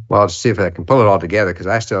 Well, I'll see if I can pull it all together because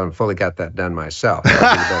I still haven't fully got that done myself. I'll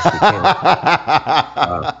do the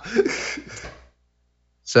best we can.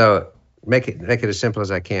 So make it as simple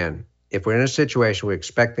as I can. If we're in a situation we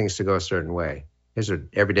expect things to go a certain way, here's an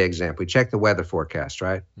everyday example. We check the weather forecast,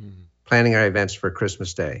 right? Mm-hmm. Planning our events for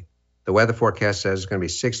Christmas Day. The weather forecast says it's going to be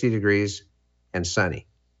 60 degrees and sunny.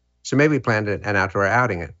 So maybe we planned an outdoor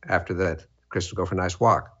outing after that. Chris will go for a nice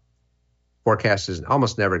walk. Forecast is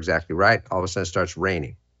almost never exactly right. All of a sudden it starts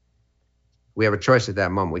raining. We have a choice at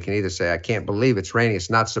that moment. We can either say, I can't believe it's raining. It's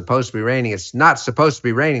not supposed to be raining. It's not supposed to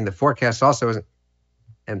be raining. The forecast also isn't,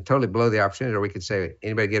 and totally blow the opportunity. Or we could say,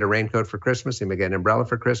 anybody get a raincoat for Christmas? Anybody get an umbrella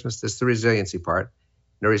for Christmas? This is the resiliency part.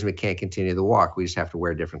 No reason we can't continue the walk. We just have to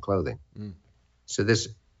wear different clothing. So this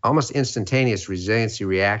almost instantaneous resiliency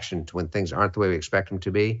reaction to when things aren't the way we expect them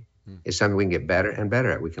to be is something we can get better and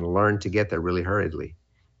better at. We can learn to get there really hurriedly.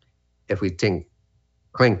 If we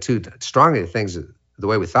cling too strongly to things the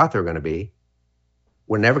way we thought they were going to be,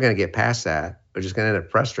 we're never going to get past that. We're just going to end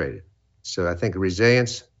up frustrated. So I think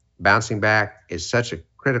resilience, bouncing back, is such a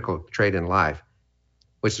critical trait in life,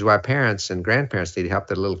 which is why parents and grandparents need to help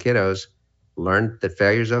their little kiddos learn that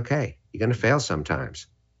failure is okay. You're going to fail sometimes.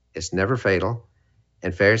 It's never fatal,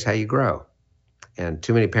 and failure is how you grow. And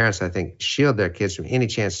too many parents, I think, shield their kids from any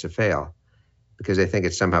chance to fail because they think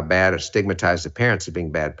it's somehow bad or stigmatize the parents as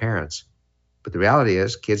being bad parents. But the reality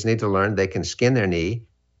is kids need to learn they can skin their knee.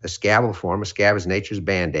 A scab will form. A scab is nature's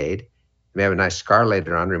Band-Aid. They may have a nice scar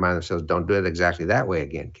later on to remind themselves, don't do it exactly that way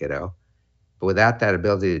again, kiddo. But without that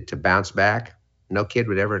ability to bounce back, no kid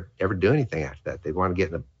would ever do anything after that. They'd want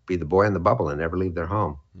to be the boy in the bubble and never leave their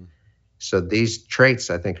home. So these traits,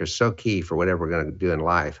 I think, are so key for whatever we're going to do in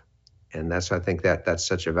life. And that's why I think that's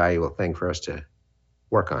such a valuable thing for us to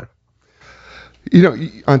work on. You know,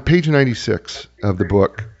 on page 96 of the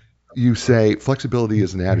book, you say flexibility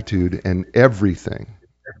is an attitude and everything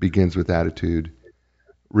begins with attitude.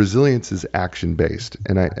 Resilience is action-based.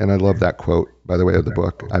 And I love that quote, by the way, of the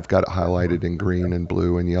book. I've got it highlighted in green and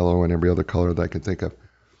blue and yellow and every other color that I can think of.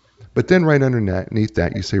 But then right underneath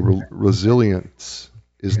that, you say resilience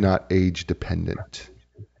is not age dependent.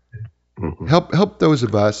 Help those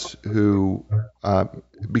of us who,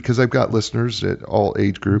 because I've got listeners at all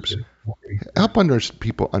age groups, help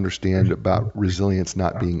people understand about resilience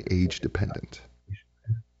not being age dependent.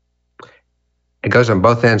 It goes on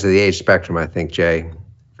both ends of the age spectrum, I think, Jay.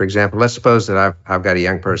 For example, let's suppose that I've got a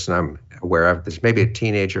young person I'm aware of. There's maybe a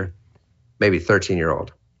teenager, maybe a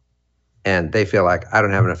 13-year-old, and they feel like I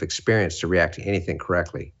don't have enough experience to react to anything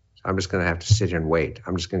correctly. So I'm just going to have to sit here and wait.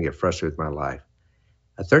 I'm just going to get frustrated with my life.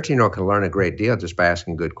 A 13-year-old can learn a great deal just by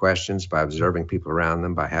asking good questions, by observing people around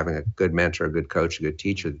them, by having a good mentor, a good coach, a good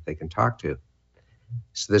teacher that they can talk to.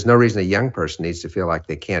 So there's no reason a young person needs to feel like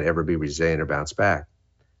they can't ever be resilient or bounce back.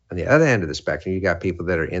 On the other end of the spectrum, you got people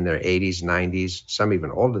that are in their 80s, 90s, some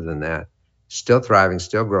even older than that, still thriving,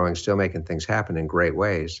 still growing, still making things happen in great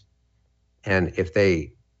ways. And if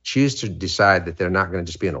they choose to decide that they're not going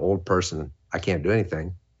to just be an old person, I can't do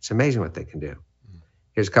anything, it's amazing what they can do.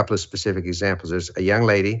 Here's a couple of specific examples. There's a young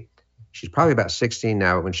lady, she's probably about 16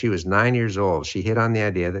 now, but when she was 9 years old, she hit on the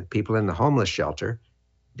idea that people in the homeless shelter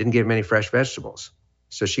didn't give them any fresh vegetables.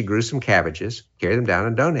 So she grew some cabbages, carried them down,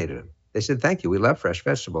 and donated them. They said, thank you, we love fresh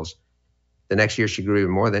vegetables. The next year she grew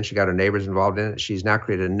even more. Then she got her neighbors involved in it. She's now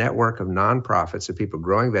created a network of nonprofits of people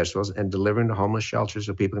growing vegetables and delivering to homeless shelters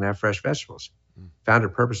so people can have fresh vegetables. Found her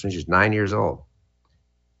purpose when she was 9 years old.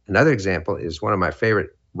 Another example is one of my favorite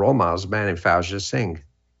role models, a man named Fauja Singh.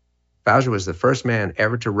 Fauja was the first man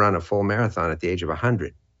ever to run a full marathon at the age of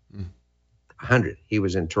 100. 100. He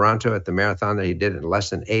was in Toronto at the marathon that he did in less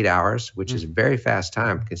than 8 hours, which is a very fast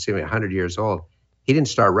time considering 100 years old. He didn't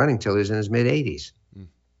start running till he was in his mid-80s.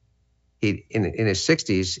 In his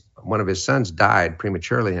 60s, one of his sons died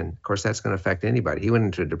prematurely, and of course that's going to affect anybody. He went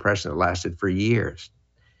into a depression that lasted for years.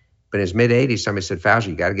 But in his mid-80s, somebody said, Fauja,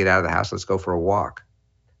 you got to get out of the house. Let's go for a walk.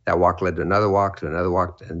 That walk led to another walk,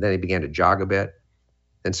 and then he began to jog a bit.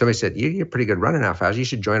 Then somebody said, you're a pretty good runner now, Fauja. You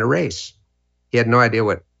should join a race. He had no idea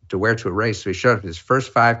what to wear to a race, so he showed up at his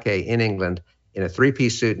first 5K in England in a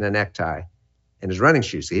three-piece suit and a necktie and his running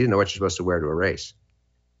shoes. He didn't know what you're supposed to wear to a race.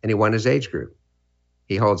 And he won his age group.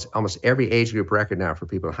 He holds almost every age group record now for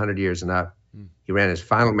people 100 years and up. He ran his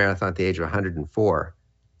final marathon at the age of 104.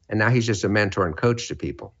 And now he's just a mentor and coach to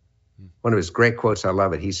people. One of his great quotes, I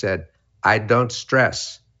love it. He said, I don't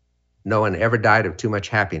stress. No one ever died of too much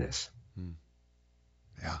happiness.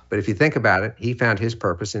 Yeah. But if you think about it, he found his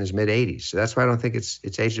purpose in his mid-80s. So that's why I don't think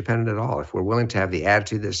it's age dependent at all. If we're willing to have the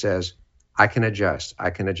attitude that says, I can adjust, I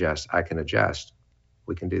can adjust, I can adjust,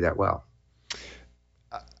 we can do that well.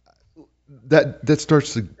 that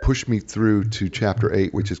starts to push me through to chapter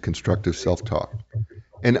 8, which is constructive self-talk.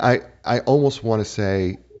 And I almost want to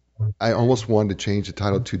say, I almost wanted to change the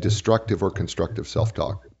title to destructive or constructive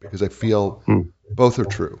self-talk, because I feel both are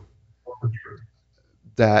true.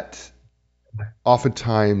 That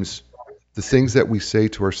oftentimes the things that we say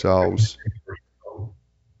to ourselves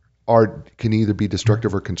can either be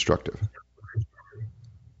destructive or constructive.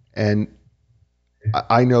 And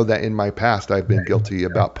I know that in my past I've been guilty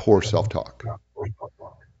about poor self-talk.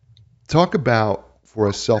 Talk about, for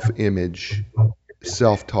a self-image,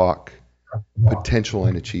 self-talk, potential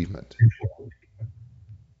and achievement.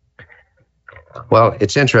 Well,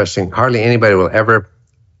 it's interesting. Hardly anybody will ever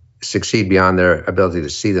succeed beyond their ability to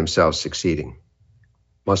see themselves succeeding.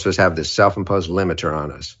 Most of us have this self-imposed limiter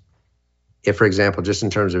on us. If, for example, just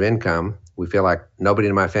in terms of income, we feel like nobody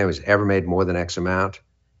in my family has ever made more than X amount,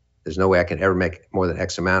 there's no way I can ever make more than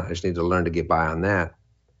X amount, I just need to learn to get by on that,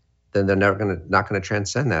 then they're not going to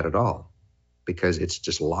transcend that at all, because it's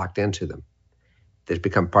just locked into them. They've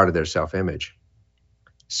become part of their self-image.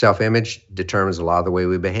 Self-image determines a lot of the way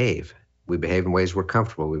we behave. We behave in ways we're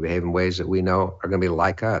comfortable. We behave in ways that we know are going to be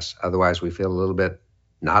like us. Otherwise, we feel a little bit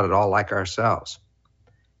not at all like ourselves.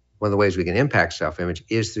 One of the ways we can impact self-image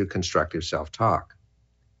is through constructive self-talk,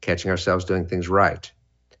 catching ourselves doing things right,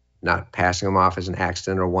 not passing them off as an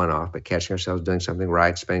accident or one-off, but catching ourselves doing something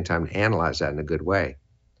right, spending time to analyze that in a good way.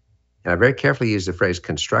 And I very carefully use the phrase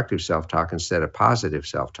constructive self-talk instead of positive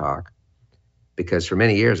self-talk, because for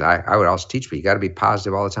many years, I would also teach people, you got to be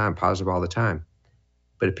positive all the time, positive all the time.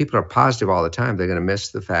 But if people are positive all the time, they're going to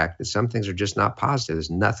miss the fact that some things are just not positive.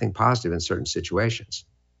 There's nothing positive in certain situations.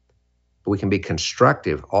 But we can be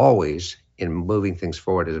constructive always in moving things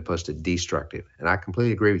forward as opposed to destructive. And I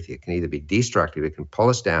completely agree with you. It can either be destructive, it can pull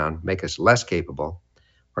us down, make us less capable,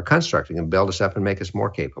 or constructive, it can build us up and make us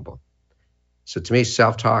more capable. So to me,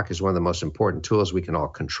 self-talk is one of the most important tools we can all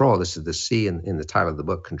control. This is the C in the title of the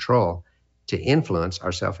book, Control, to influence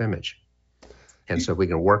our self-image. And so if we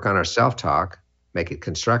can work on our self-talk, make it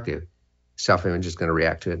constructive, self-image is going to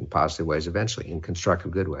react to it in positive ways eventually, in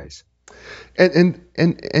constructive, good ways. And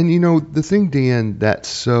you know, the thing, Dan, that's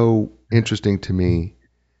so interesting to me,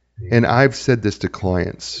 and I've said this to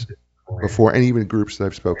clients before, and even groups that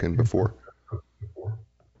I've spoken before.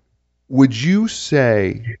 Would you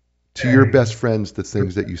say to your best friends the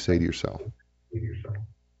things that you say to yourself?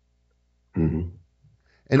 Mm-hmm.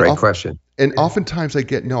 Great question. And oftentimes I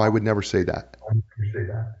get, no, I would never say that.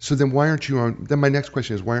 So then why aren't you then my next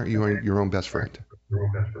question is, why aren't you your own best friend?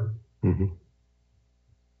 Mm-hmm.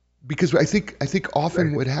 Because I think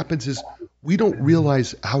often what happens is we don't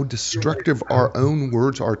realize how destructive our own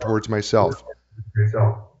words are towards myself.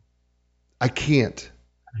 I can't.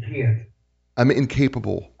 I'm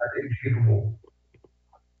incapable.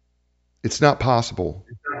 It's not possible.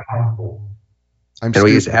 And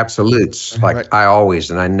we use absolutes like right. I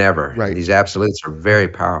always and I never. Right. These absolutes are very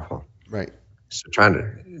powerful. Right. So trying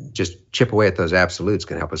to just chip away at those absolutes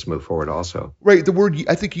can help us move forward also. Right. The word,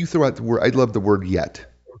 I think you throw out the word, I love the word yet.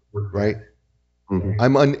 Right. Mm-hmm.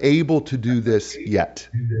 I'm unable to do this yet.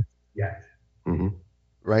 Mm-hmm.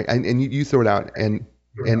 Right. And you throw it out. And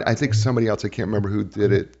I think somebody else, I can't remember who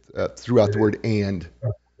did it, threw out the word and.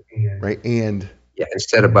 Right. And. Yeah.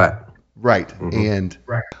 Instead of but. Right. Mm-hmm. And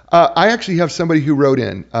I actually have somebody who wrote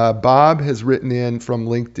in. Bob has written in from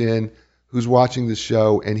LinkedIn, who's watching the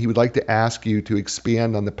show, and he would like to ask you to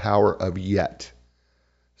expand on the power of yet.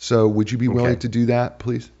 So would you be willing to do that,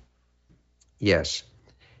 please? Yes.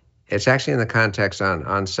 It's actually in the context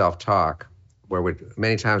on self-talk, where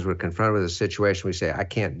many times we're confronted with a situation, we say, I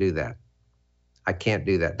can't do that. I can't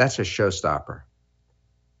do that. That's a showstopper.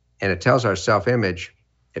 And it tells our self-image,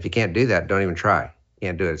 if you can't do that, don't even try.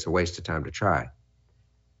 Can't do it. It's a waste of time to try.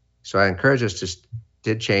 So I encourage us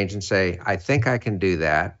to change and say, I think I can do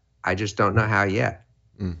that. I just don't know how yet.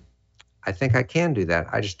 I think I can do that.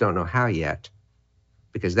 I just don't know how yet.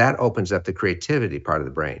 Because that opens up the creativity part of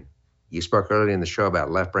the brain. You spoke earlier in the show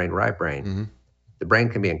about left brain, right brain. Mm-hmm. The brain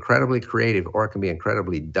can be incredibly creative or it can be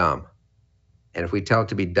incredibly dumb. And if we tell it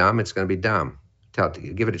to be dumb, it's going to be dumb.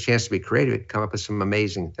 Give it a chance to be creative, it can come up with some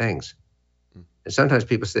amazing things. And sometimes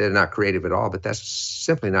people say they're not creative at all, but that's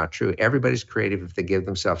simply not true. Everybody's creative if they give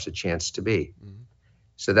themselves a chance to be. Mm-hmm.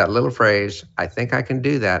 So that little phrase, I think I can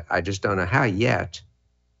do that, I just don't know how yet,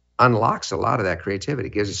 unlocks a lot of that creativity.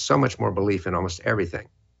 It gives us so much more belief in almost everything.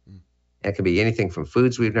 Mm-hmm. It can be anything from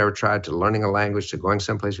foods we've never tried, to learning a language, to going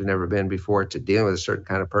someplace we've never been before, to dealing with a certain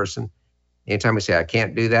kind of person. Anytime we say, I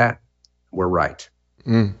can't do that, we're right.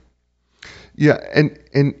 Mm. Yeah,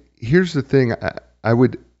 and here's the thing, I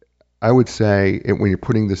would say, when you're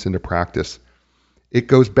putting this into practice, it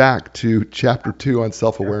goes back to chapter 2 on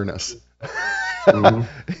self-awareness. Mhm.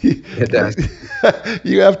 It does.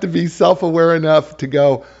 You have to be self-aware enough to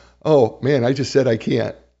go, oh man, I just said I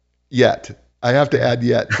can't yet. I have to add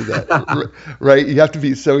yet to that, right? You have to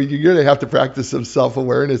be, so you're going to have to practice some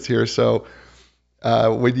self-awareness here. So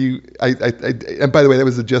when you, and by the way, that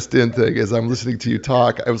was a just in thing. As I'm listening to you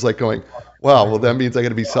talk, I was like going, wow, well, that means I got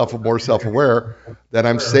to be more self-aware that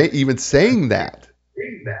I'm even saying that.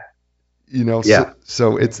 Yeah.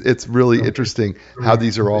 So it's really interesting how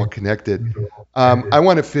these are all connected. I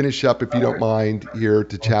want to finish up, if you don't mind, here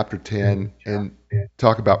to chapter 10 and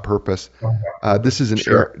talk about purpose. This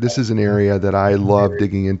is an area that I love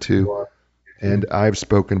digging into, and I've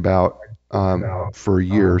spoken about for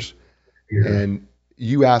years. And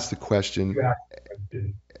you asked the question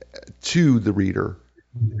to the reader: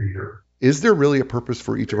 is there really a purpose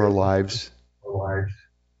for each of our lives?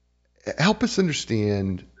 Help us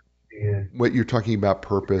understand what you're talking about,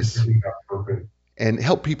 purpose, and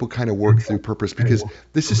help people kind of work through purpose, because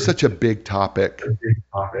this is such a big topic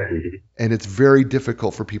and it's very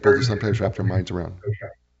difficult for people to sometimes wrap their minds around.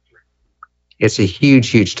 It's a huge,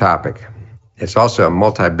 huge topic. It's also a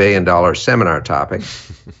multi-billion-dollar seminar topic.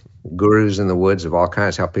 Gurus in the woods of all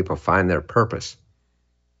kinds help people find their purpose.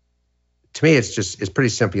 To me, it's pretty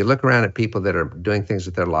simple. You look around at people that are doing things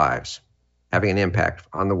with their lives, having an impact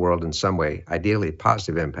on the world in some way, ideally a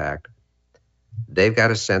positive impact. They've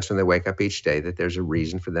got a sense when they wake up each day that there's a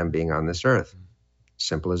reason for them being on this earth.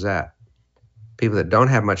 Simple as that. People that don't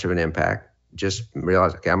have much of an impact just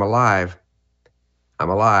realize, okay, I'm alive,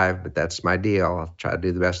 but that's my deal. I'll try to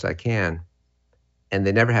do the best I can. And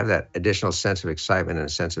they never have that additional sense of excitement and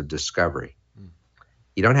a sense of discovery.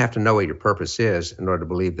 You don't have to know what your purpose is in order to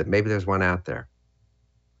believe that maybe there's one out there.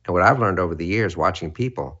 And what I've learned over the years watching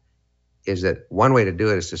people is that one way to do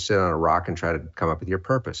it is to sit on a rock and try to come up with your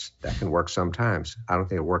purpose. That can work sometimes. I don't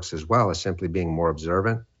think it works as well as simply being more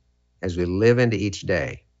observant. As we live into each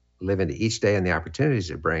day and the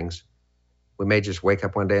opportunities it brings, we may just wake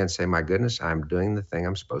up one day and say, my goodness, I'm doing the thing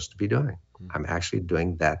I'm supposed to be doing. I'm actually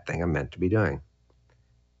doing that thing I'm meant to be doing.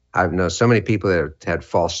 I've known so many people that have had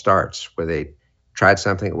false starts where they tried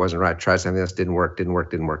something, it wasn't right, tried something else, didn't work.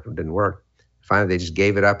 Finally, they just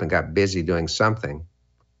gave it up and got busy doing something.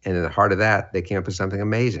 And in the heart of that, they came up with something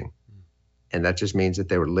amazing. And that just means that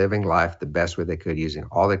they were living life the best way they could, using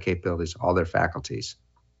all their capabilities, all their faculties.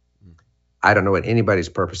 I don't know what anybody's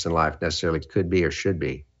purpose in life necessarily could be or should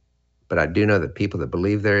be, but I do know that people that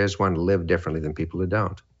believe there is one live differently than people who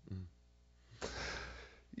don't.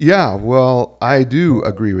 Yeah, well, I do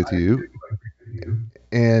agree with you.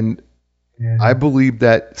 And I believe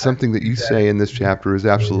that something that you say in this chapter is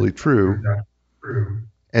absolutely true.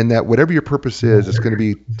 And that whatever your purpose is, it's going to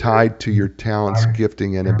be tied to your talents,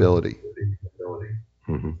 gifting, and ability.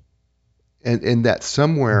 Mm-hmm. And that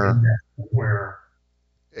somewhere,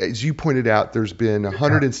 as you pointed out, there's been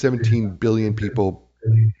 117 billion people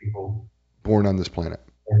born on this planet.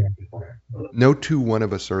 No one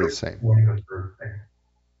of us are the same.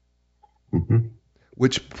 Mm-hmm.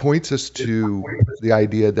 Which points us to the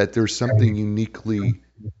idea that there's something uniquely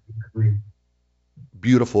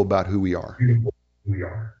beautiful about who we are.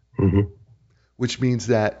 Mm-hmm. Which means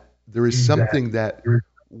that there is something that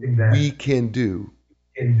we can do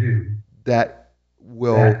that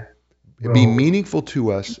will be meaningful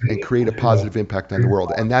to us and create a positive impact on the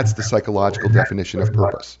world. And that's the psychological definition of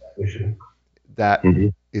purpose. That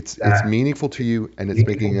it's meaningful to you and it's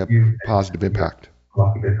making a positive impact.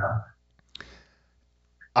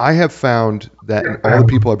 I have found that in all the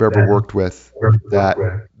people I've ever worked with, that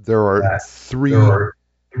there are three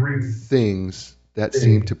things that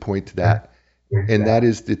seem to point to that. And that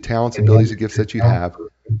is the talents, abilities, and gifts that you have,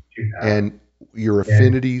 and your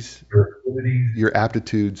affinities, your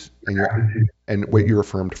aptitudes, and what you're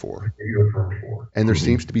affirmed for. And there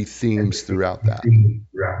seems to be themes throughout that,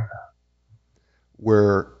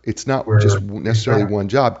 where it's not just necessarily one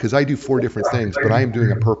job, because I do 4 different things, but I am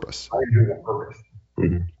doing a purpose.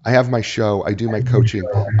 I have my show, I do my coaching,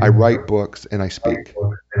 I write books, and I speak.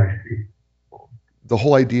 The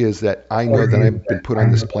whole idea is that I know that I've been put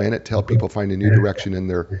on this planet to help people find a new direction in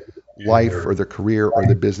their life or their career or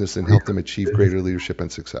their business and help them achieve greater leadership and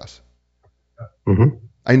success. Mm-hmm.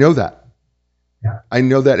 I know that. I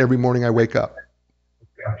know that every morning I wake up.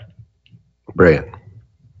 Brilliant.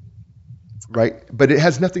 Right? But it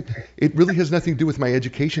really has nothing to do with my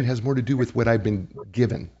education. It has more to do with what I've been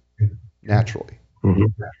given naturally. Mm-hmm.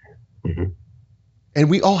 Mm-hmm. And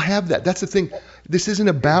we all have that. That's the thing. This isn't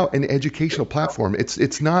about an educational platform.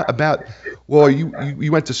 It's not about, well,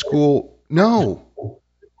 you went to school. No.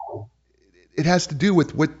 It has to do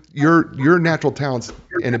with what your natural talents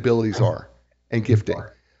and abilities are and gifting.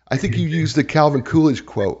 I think you used the Calvin Coolidge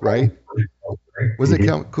quote, right? Was it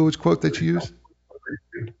Calvin Coolidge quote that you used?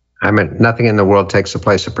 I mean, nothing in the world takes the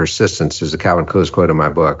place of persistence is the Calvin Coolidge quote in my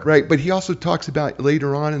book. Right, but he also talks about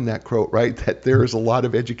later on in that quote, right, that there is a lot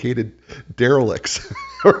of educated derelicts.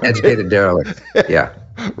 Right? Educated derelicts, yeah.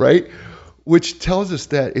 Right? Which tells us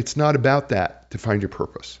that it's not about that to find your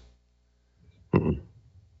purpose. Mm-mm.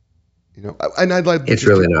 You know, and It's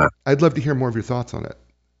really not. I'd love to hear more of your thoughts on it.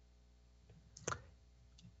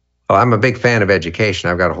 Well, I'm a big fan of education.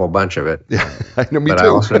 I've got a whole bunch of it. Yeah, I know, me but too. I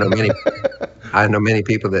also know many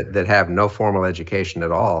people that have no formal education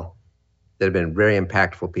at all that have been very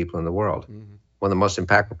impactful people in the world. Mm-hmm. One of the most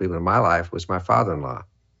impactful people in my life was my father-in-law.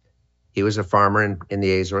 He was a farmer in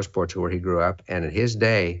the Azores, Portugal, where he grew up. And in his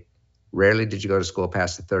day, rarely did you go to school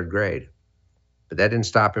past the 3rd grade. But that didn't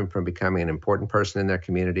stop him from becoming an important person in their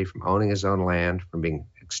community, from owning his own land, from being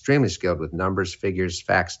extremely skilled with numbers, figures,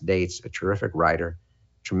 facts, dates, a terrific writer,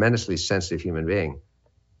 tremendously sensitive human being.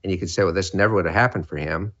 And you could say, well, this never would have happened for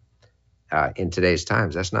him in today's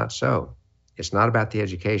times. That's not so. It's not about the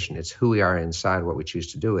education. It's who we are inside, what we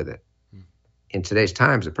choose to do with it. In today's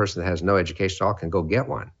times, a person that has no education at all can go get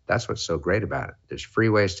one. That's what's so great about it. There's free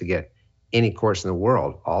ways to get any course in the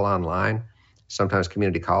world, all online. Sometimes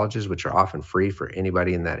community colleges, which are often free for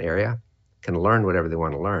anybody in that area, can learn whatever they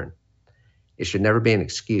want to learn. It should never be an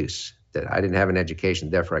excuse that I didn't have an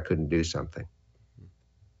education, therefore I couldn't do something.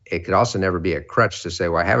 It could also never be a crutch to say,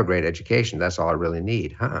 well, I have a great education, that's all I really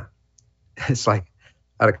need. It's like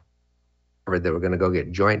out of Harvard that we're going to go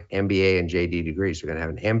get joint MBA and JD degrees. We're going to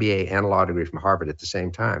have an MBA and a law degree from Harvard at the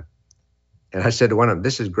same time. And I said to one of them,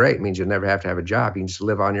 this is great. It means you'll never have to have a job. You can just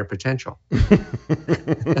live on your potential.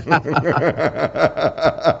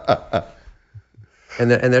 And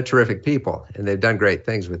they're terrific people. And they've done great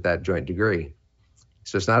things with that joint degree.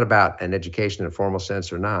 So it's not about an education in a formal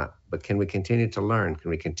sense or not, but can we continue to learn? Can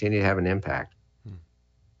we continue to have an impact?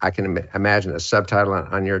 I can imagine a subtitle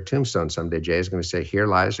on your tombstone someday, Jay, is going to say, here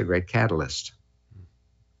lies a great catalyst.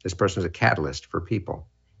 This person is a catalyst for people.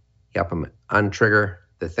 Help them untrigger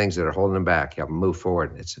the things that are holding them back, help them move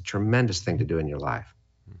forward. It's a tremendous thing to do in your life.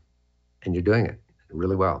 And you're doing it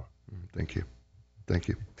really well. Thank you. Thank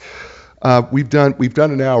you. We've done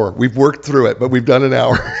an hour. We've worked through it, but we've done an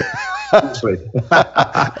hour.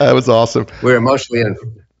 That was awesome. We're emotionally and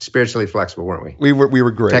spiritually flexible, weren't we? We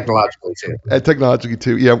were great. Technologically too. Technologically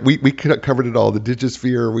too. Yeah, we covered it all. The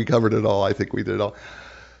digisphere, we covered it all. I think we did it all.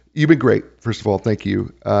 You've been great. First of all, thank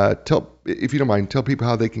you. If you don't mind, tell people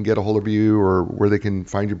how they can get a hold of you or where they can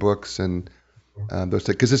find your books and those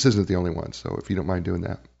things, because this isn't the only one. So if you don't mind doing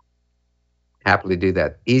that. Happily do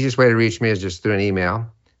that. Easiest way to reach me is just through an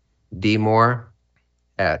email,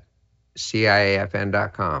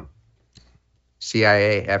 dmoore@ciafn.com.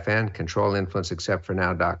 CIAFN, Control Influence Except for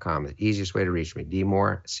Now.com. The easiest way to reach me,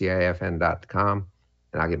 dmoore@ciafn.com,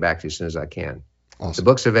 and I'll get back to you as soon as I can. Awesome.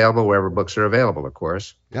 The book's available wherever books are available, of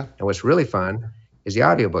course. Yeah. And what's really fun is the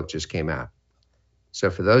audiobook just came out.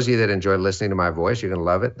 So for those of you that enjoy listening to my voice, you're going to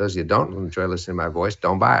love it. Those of you that don't enjoy listening to my voice,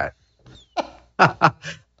 don't buy it. But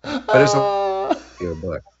it's a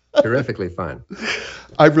book. Terrifically fun.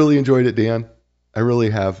 I've really enjoyed it, Dan. I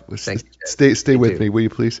really have. Thank you, stay with me, will you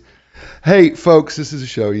please? Hey, folks, this is a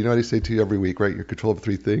show. You know what I say to you every week, right? Your control of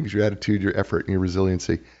 3 things, your attitude, your effort, and your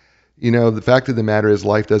resiliency. You know, the fact of the matter is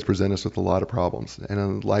life does present us with a lot of problems.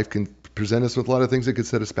 And life can present us with a lot of things that could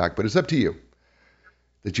set us back. But it's up to you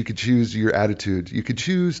that you could choose your attitude. You could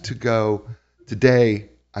choose to go, today,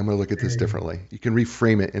 I'm going to look at this differently. You can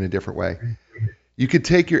reframe it in a different way. You could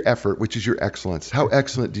take your effort, which is your excellence. How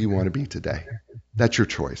excellent do you want to be today? That's your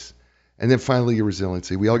choice. And then finally, your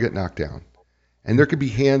resiliency. We all get knocked down. And there could be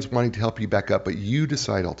hands wanting to help you back up, but you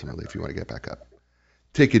decide ultimately if you want to get back up.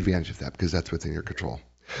 Take advantage of that because that's within your control.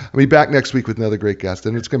 I'll be back next week with another great guest,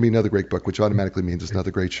 and it's going to be another great book, which automatically means it's another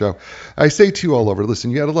great show. I say to you all over, listen,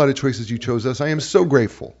 you had a lot of choices. You chose us. I am so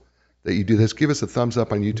grateful that you do this. Give us a thumbs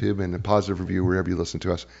up on YouTube and a positive review wherever you listen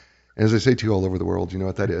to us. And as I say to you all over the world, you know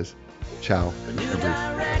what that is. Ciao. A new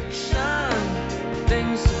direction,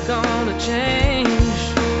 things are gonna change.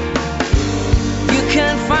 You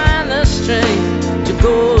can find the strength to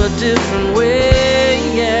go a different way,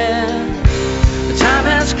 yeah. The time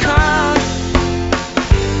has come.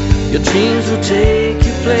 Your dreams will take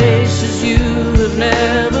you places you have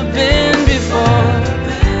never